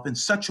yourself in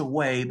such a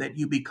way that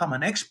you become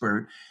an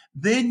expert,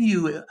 then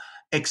you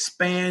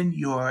expand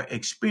your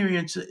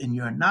experience and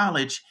your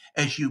knowledge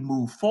as you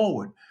move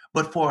forward.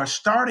 But for a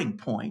starting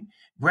point,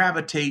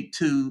 gravitate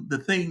to the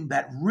thing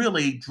that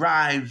really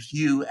drives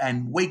you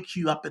and wakes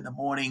you up in the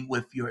morning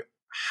with your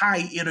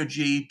high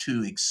energy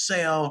to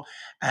excel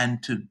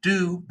and to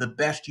do the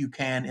best you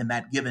can in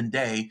that given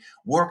day,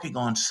 working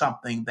on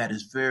something that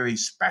is very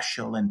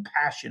special and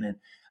passionate,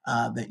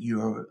 that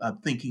you're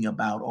thinking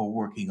about or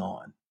working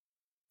on.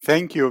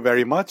 Thank you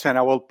very much. And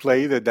I will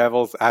play the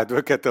devil's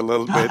advocate a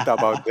little bit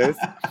about this.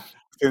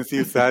 Since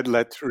you said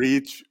let's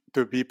reach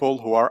to people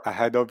who are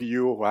ahead of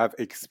you, who have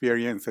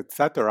experience,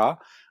 etc.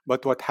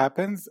 But what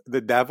happens?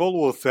 The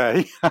devil will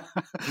say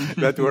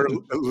that we're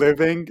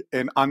living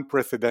in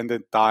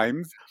unprecedented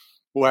times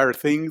where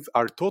things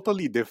are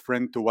totally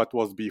different to what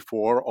was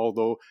before,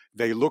 although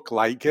they look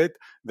like it,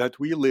 that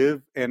we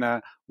live in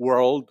a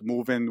world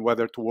moving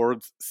whether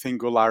towards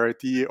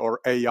singularity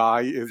or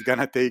AI is going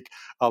to take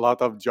a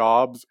lot of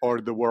jobs, or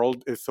the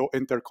world is so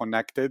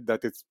interconnected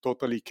that it's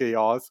totally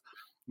chaos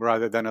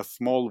rather than a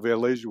small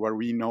village where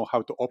we know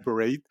how to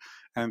operate,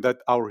 and that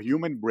our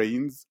human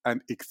brains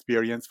and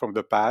experience from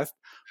the past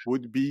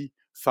would be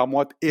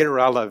somewhat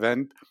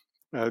irrelevant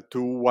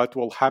to what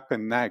will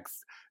happen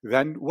next.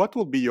 Then what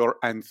will be your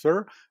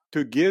answer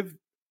to give,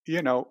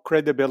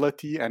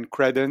 credibility and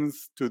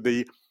credence to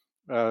the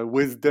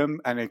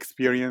wisdom and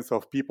experience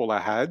of people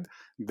ahead,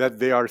 that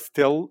they are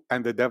still,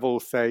 and the devil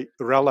say,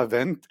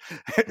 relevant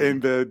in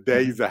the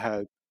days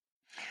ahead?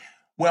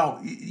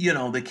 Well,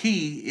 the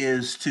key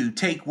is to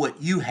take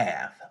what you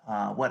have,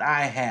 what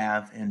I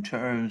have in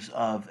terms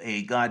of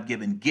a God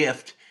given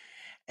gift,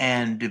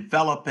 and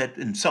develop it.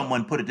 And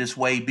someone put it this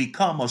way: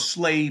 become a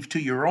slave to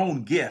your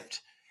own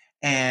gift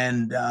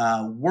and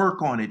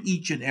work on it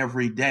each and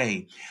every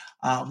day.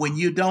 When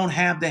you don't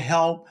have the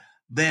help,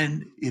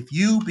 then if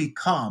you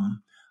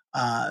become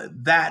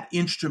that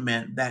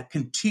instrument that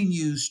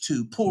continues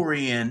to pour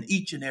in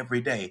each and every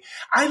day.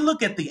 I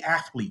look at the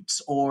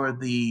athletes or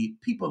the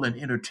people in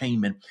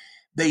entertainment.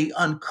 They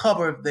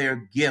uncover their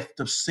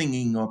gift of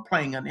singing or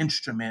playing an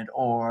instrument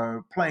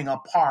or playing a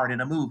part in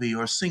a movie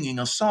or singing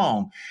a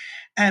song,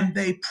 and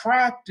they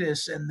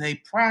practice and they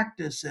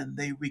practice and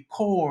they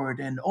record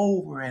and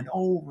over,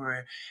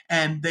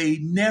 and they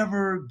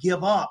never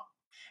give up.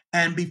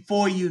 And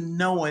before you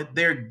know it,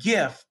 their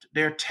gift,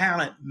 their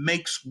talent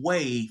makes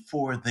way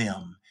for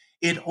them.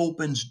 It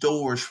opens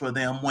doors for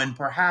them when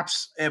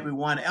perhaps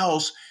everyone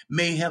else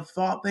may have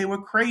thought they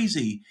were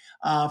crazy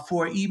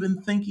for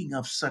even thinking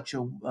of such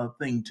a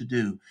thing to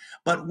do.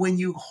 But when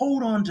you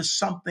hold on to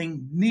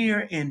something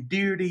near and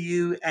dear to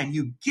you and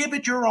you give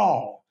it your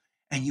all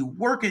and you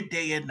work it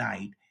day and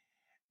night,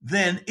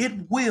 then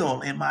it will,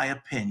 in my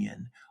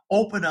opinion,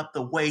 open up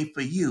the way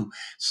for you.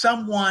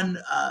 Someone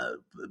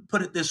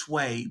put it this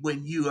way: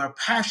 when you are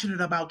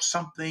passionate about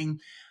something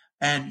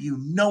and you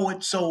know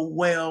it so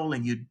well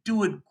and you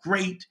do it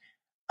great,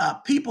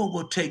 people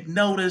will take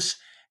notice.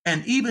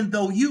 And even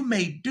though you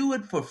may do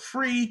it for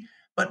free,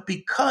 but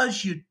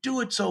because you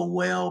do it so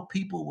well,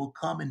 people will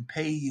come and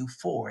pay you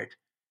for it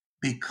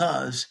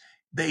because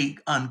they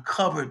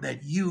uncovered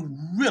that you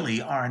really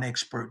are an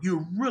expert.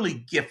 You're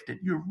really gifted.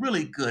 You're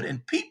really good.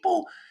 And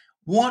people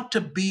want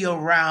to be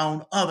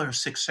around other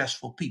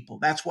successful people.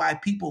 That's why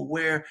people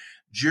wear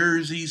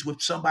jerseys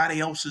with somebody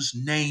else's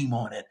name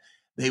on it.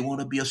 They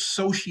want to be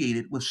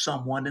associated with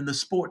someone in the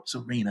sports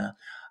arena.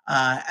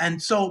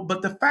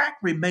 But the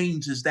fact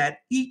remains is that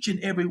each and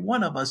every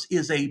one of us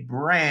is a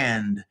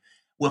brand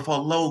with a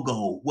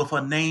logo, with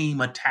a name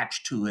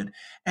attached to it.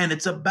 And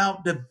it's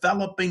about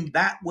developing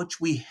that which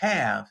we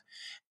have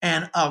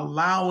and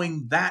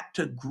allowing that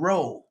to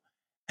grow.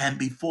 And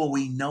before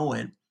we know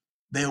it,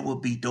 there will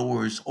be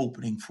doors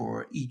opening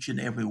for each and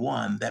every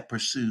one that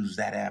pursues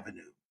that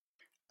avenue.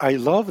 I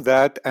love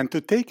that. And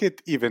to take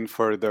it even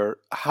further,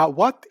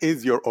 what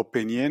is your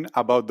opinion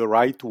about the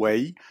right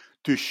way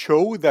to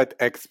show that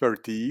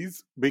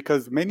expertise?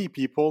 Because many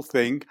people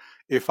think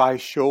if I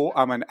show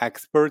I'm an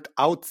expert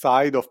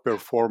outside of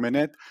performing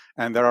it,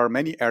 and there are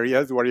many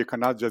areas where you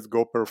cannot just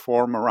go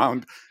perform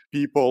around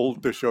people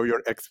to show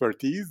your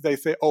expertise, they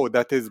say, oh,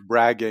 that is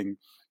bragging.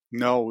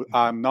 No,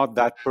 I'm not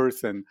that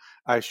person.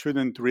 I should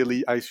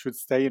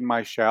stay in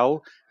my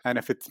shell. And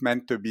if it's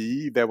meant to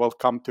be, they will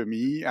come to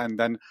me, and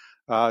then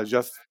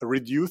just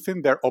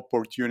reducing their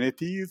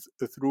opportunities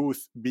through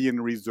being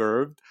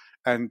reserved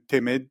and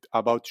timid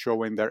about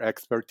showing their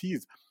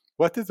expertise.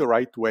 What is the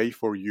right way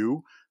for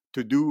you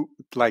to do?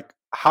 Like,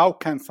 how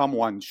can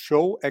someone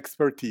show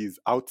expertise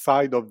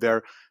outside of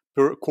their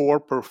core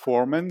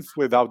performance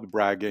without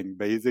bragging,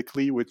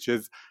 basically, which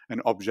is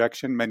an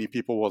objection many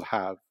people will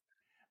have?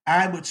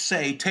 I would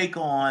say take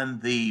on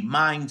the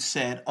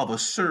mindset of a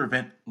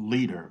servant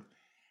leader.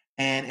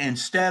 And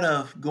instead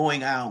of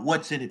going out,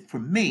 what's in it for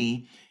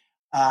me?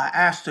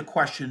 Ask the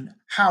question,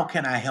 how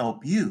can I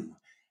help you?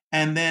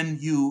 And then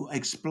you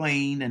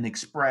explain and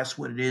express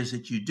what it is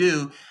that you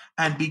do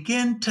and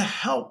begin to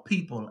help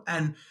people.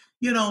 And,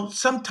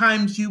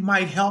 sometimes you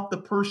might help the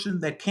person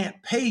that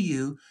can't pay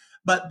you,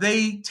 but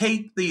they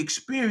take the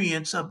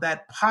experience of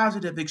that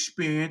positive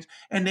experience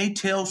and they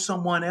tell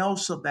someone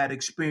else of that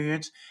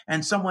experience,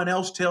 and someone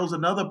else tells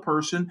another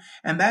person,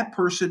 and that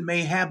person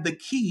may have the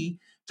key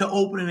to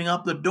opening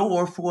up the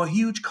door for a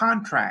huge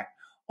contract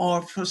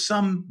or for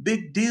some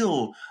big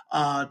deal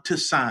to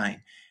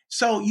sign.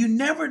 So you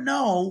never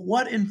know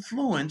what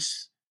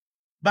influence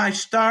by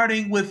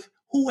starting with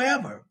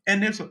whoever.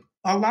 And there's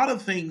a lot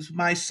of things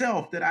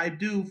myself that I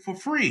do for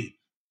free,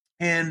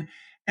 and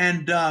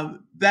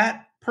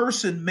that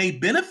person may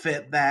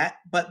benefit that,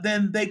 but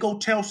then they go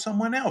tell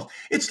someone else.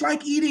 It's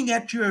like eating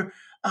at your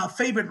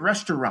favorite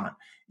restaurant.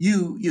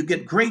 You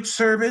get great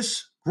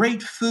service,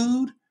 great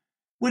food,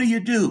 what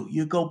do?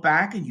 You go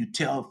back and you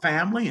tell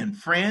family and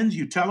friends,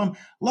 you tell them,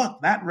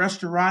 look, that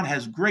restaurant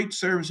has great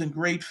service and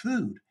great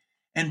food.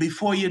 And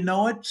before you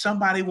know it,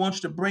 somebody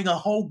wants to bring a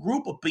whole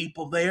group of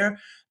people there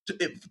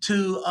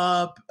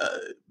to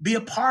be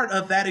a part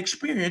of that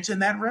experience in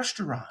that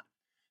restaurant.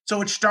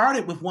 So it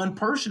started with one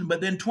person,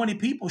 but then 20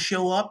 people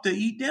show up to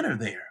eat dinner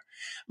there.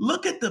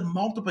 Look at the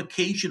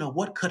multiplication of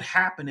what could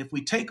happen if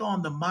we take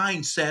on the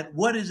mindset,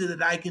 what is it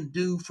that I can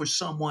do for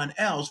someone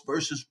else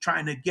versus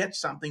trying to get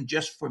something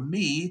just for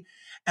me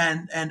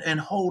and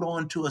hold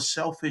on to a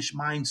selfish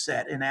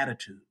mindset and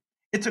attitude.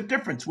 It's a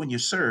difference when you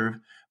serve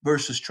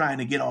versus trying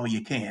to get all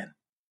you can.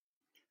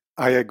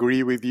 I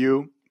agree with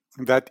you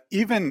that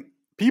even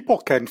people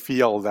can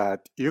feel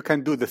that you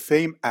can do the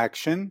same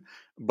action,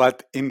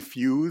 but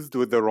infused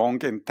with the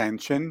wrong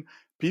intention,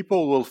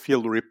 people will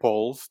feel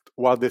repulsed,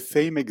 while the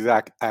same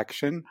exact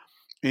action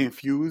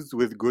infused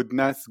with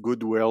goodness,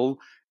 goodwill,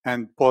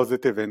 and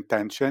positive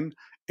intention,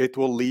 it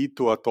will lead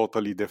to a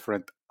totally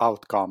different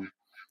outcome.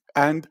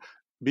 And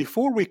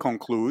before we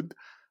conclude,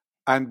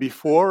 and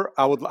before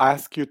I would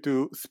ask you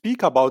to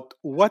speak about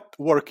what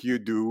work you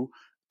do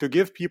to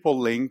give people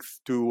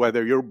links to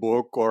whether your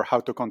book or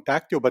how to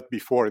contact you. But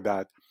before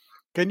that,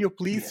 can you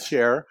please Yes.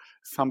 share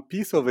some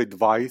piece of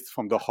advice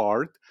from the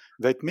heart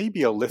that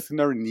maybe a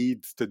listener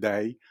needs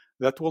today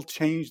that will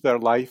change their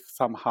life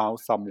somehow,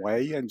 some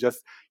way, and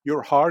just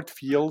your heart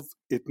feels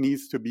it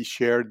needs to be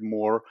shared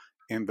more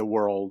in the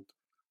world?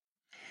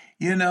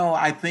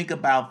 I think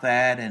about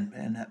that,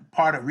 and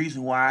part of the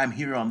reason why I'm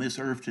here on this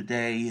earth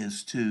today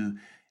is to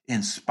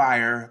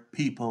inspire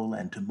people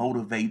and to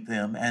motivate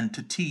them and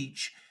to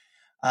teach,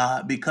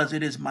 because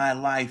it is my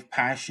life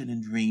passion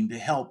and dream to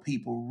help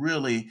people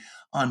really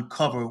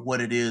uncover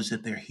what it is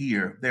that they're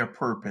here, their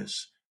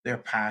purpose, their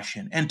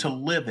passion, and to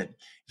live it.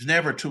 It's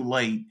never too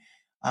late.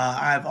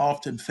 I've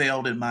often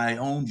failed in my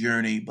own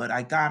journey, but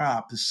I got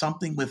up. There's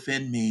something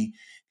within me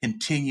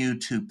continue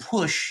to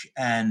push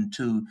and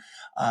to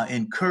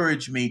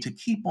encourage me to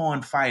keep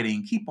on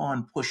fighting, keep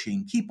on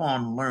pushing, keep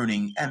on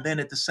learning, and then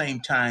at the same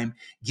time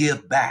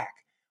give back.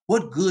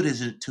 What good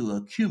is it to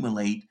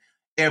accumulate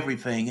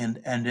everything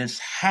and just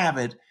have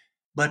it,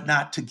 but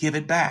not to give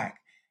it back?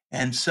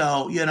 And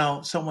so,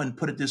 someone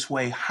put it this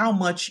way: how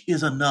much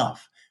is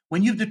enough?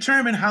 When you've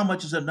determined how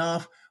much is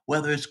enough,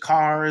 whether it's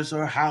cars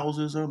or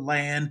houses or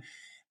land,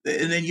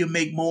 and then you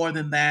make more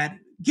than that,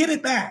 give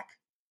it back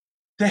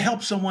to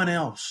help someone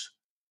else.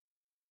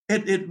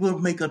 It will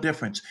make a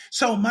difference.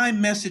 So, my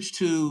message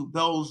to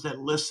those that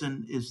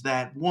listen is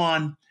that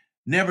one,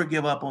 never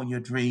give up on your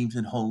dreams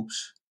and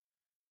hopes.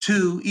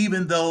 Two,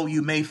 even though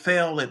you may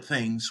fail at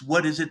things,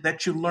 what is it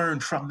that you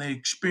learned from the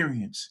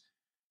experience?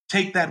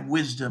 take that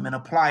wisdom and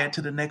apply it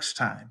to the next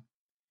time.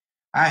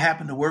 I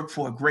happen to work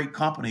for a great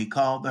company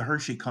called the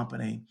Hershey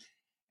Company.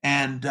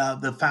 And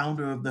the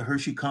founder of the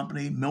Hershey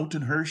Company,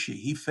 Milton Hershey,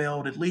 he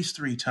failed at least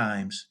 3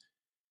 times,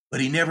 but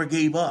he never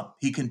gave up.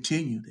 He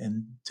continued.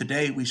 And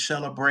today we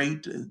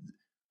celebrate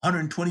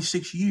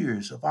 126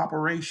 years of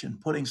operation,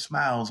 putting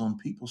smiles on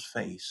people's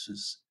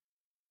faces.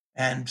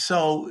 And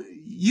so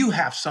you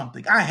have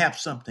something, I have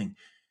something.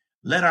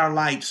 Let our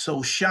light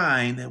so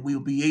shine that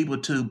we'll be able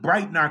to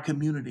brighten our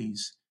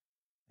communities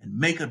and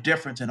make a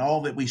difference in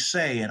all that we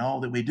say and all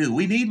that we do.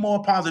 We need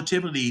more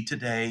positivity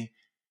today,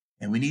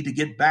 and we need to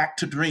get back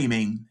to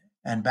dreaming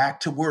and back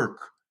to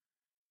work.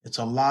 It's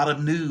a lot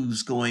of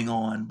news going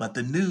on, but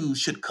the news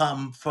should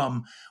come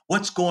from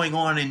what's going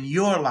on in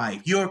your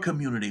life, your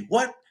community.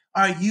 What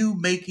are you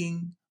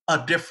making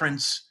a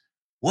difference?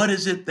 What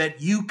is it that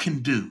you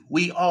can do?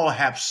 We all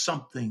have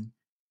something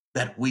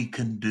that we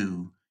can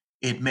do.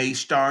 It may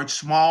start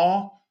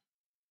small,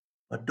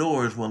 but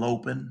doors will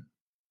open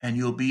and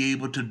you'll be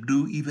able to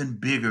do even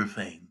bigger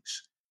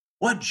things.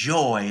 What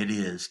joy it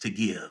is to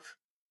give.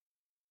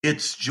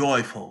 It's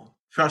joyful.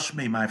 Trust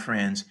me, my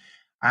friends.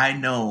 I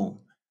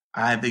know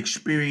I've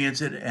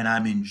experienced it and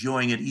I'm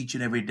enjoying it each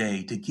and every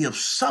day to give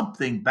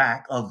something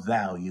back of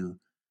value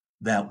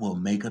that will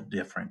make a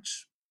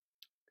difference.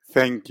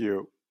 Thank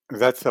you.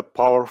 That's a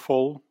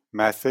powerful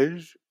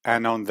message.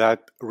 And on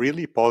that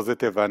really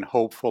positive and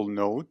hopeful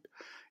note,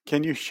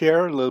 can you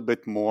share a little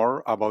bit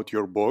more about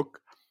your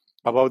book,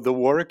 about the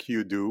work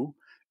you do,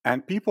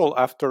 and people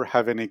after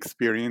having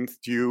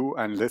experienced you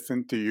and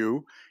listened to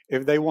you,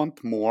 if they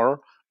want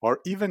more or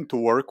even to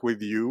work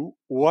with you,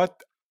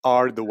 what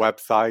are the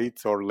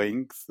websites or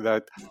links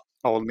that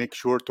I will make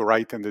sure to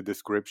write in the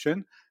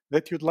description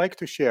that you'd like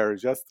to share?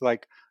 Just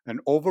like an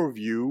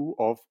overview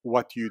of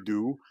what you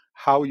do,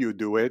 how you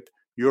do it,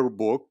 your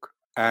book,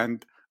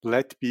 and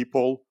let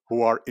people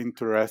who are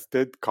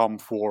interested come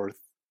forth.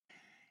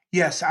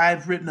 Yes,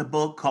 I've written a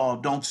book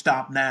called Don't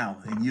Stop Now,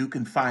 and you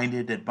can find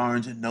it at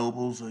Barnes and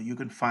Nobles or you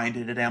can find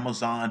it at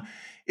Amazon.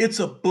 It's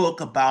a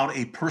book about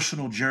a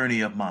personal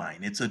journey of mine.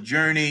 It's a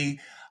journey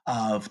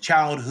of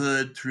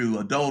childhood through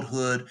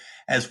adulthood,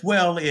 as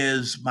well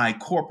as my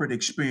corporate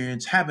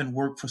experience, having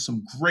worked for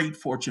some great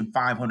Fortune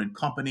 500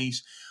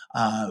 companies,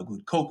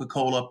 with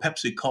Coca-Cola,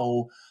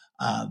 PepsiCo,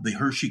 the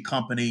Hershey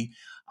Company,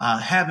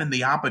 having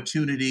the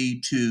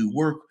opportunity to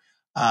work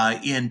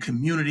in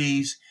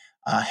communities,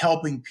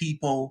 helping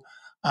people.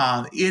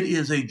 It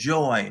is a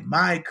joy.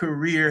 My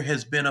career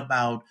has been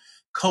about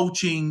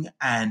coaching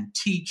and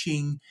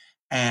teaching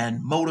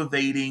and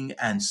motivating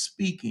and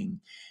speaking.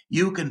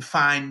 You can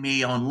find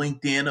me on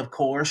LinkedIn, of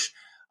course.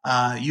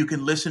 You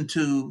can listen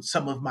to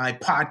some of my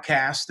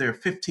podcasts. They're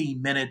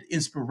 15-minute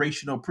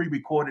inspirational pre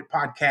recorded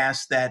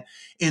podcasts that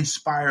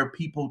inspire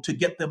people to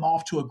get them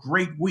off to a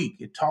great week.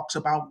 It talks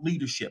about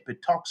leadership, it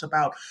talks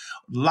about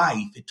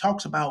life, it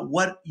talks about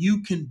what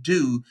you can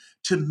do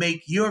to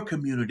make your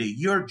community,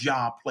 your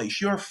job place,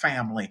 your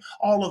family,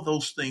 all of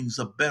those things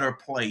a better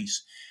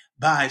place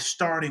by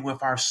starting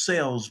with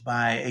ourselves,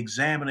 by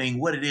examining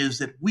what it is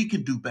that we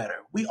can do better.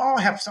 We all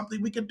have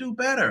something we can do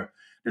better.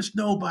 There's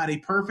nobody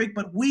perfect,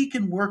 but we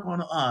can work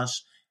on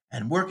us,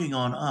 and working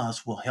on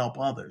us will help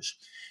others.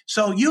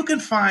 So you can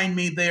find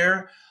me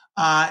there,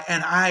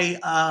 and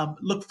I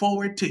look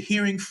forward to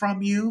hearing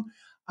from you.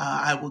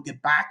 I will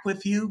get back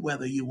with you,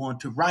 whether you want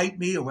to write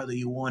me or whether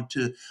you want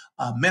to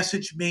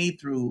message me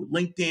through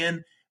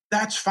LinkedIn.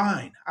 That's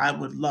fine. I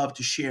would love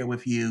to share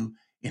with you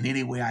in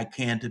any way I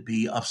can to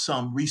be of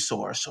some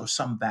resource or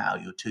some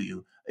value to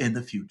you in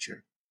the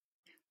future.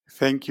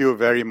 Thank you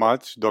very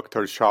much,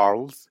 Dr.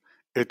 Charles.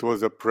 It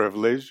was a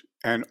privilege,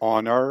 an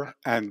honor,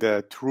 and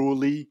a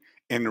truly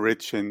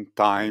enriching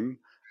time.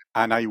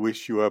 And I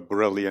wish you a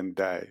brilliant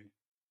day.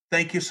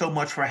 Thank you so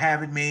much for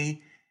having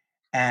me,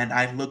 and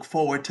I look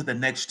forward to the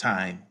next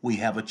time we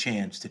have a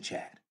chance to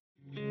chat.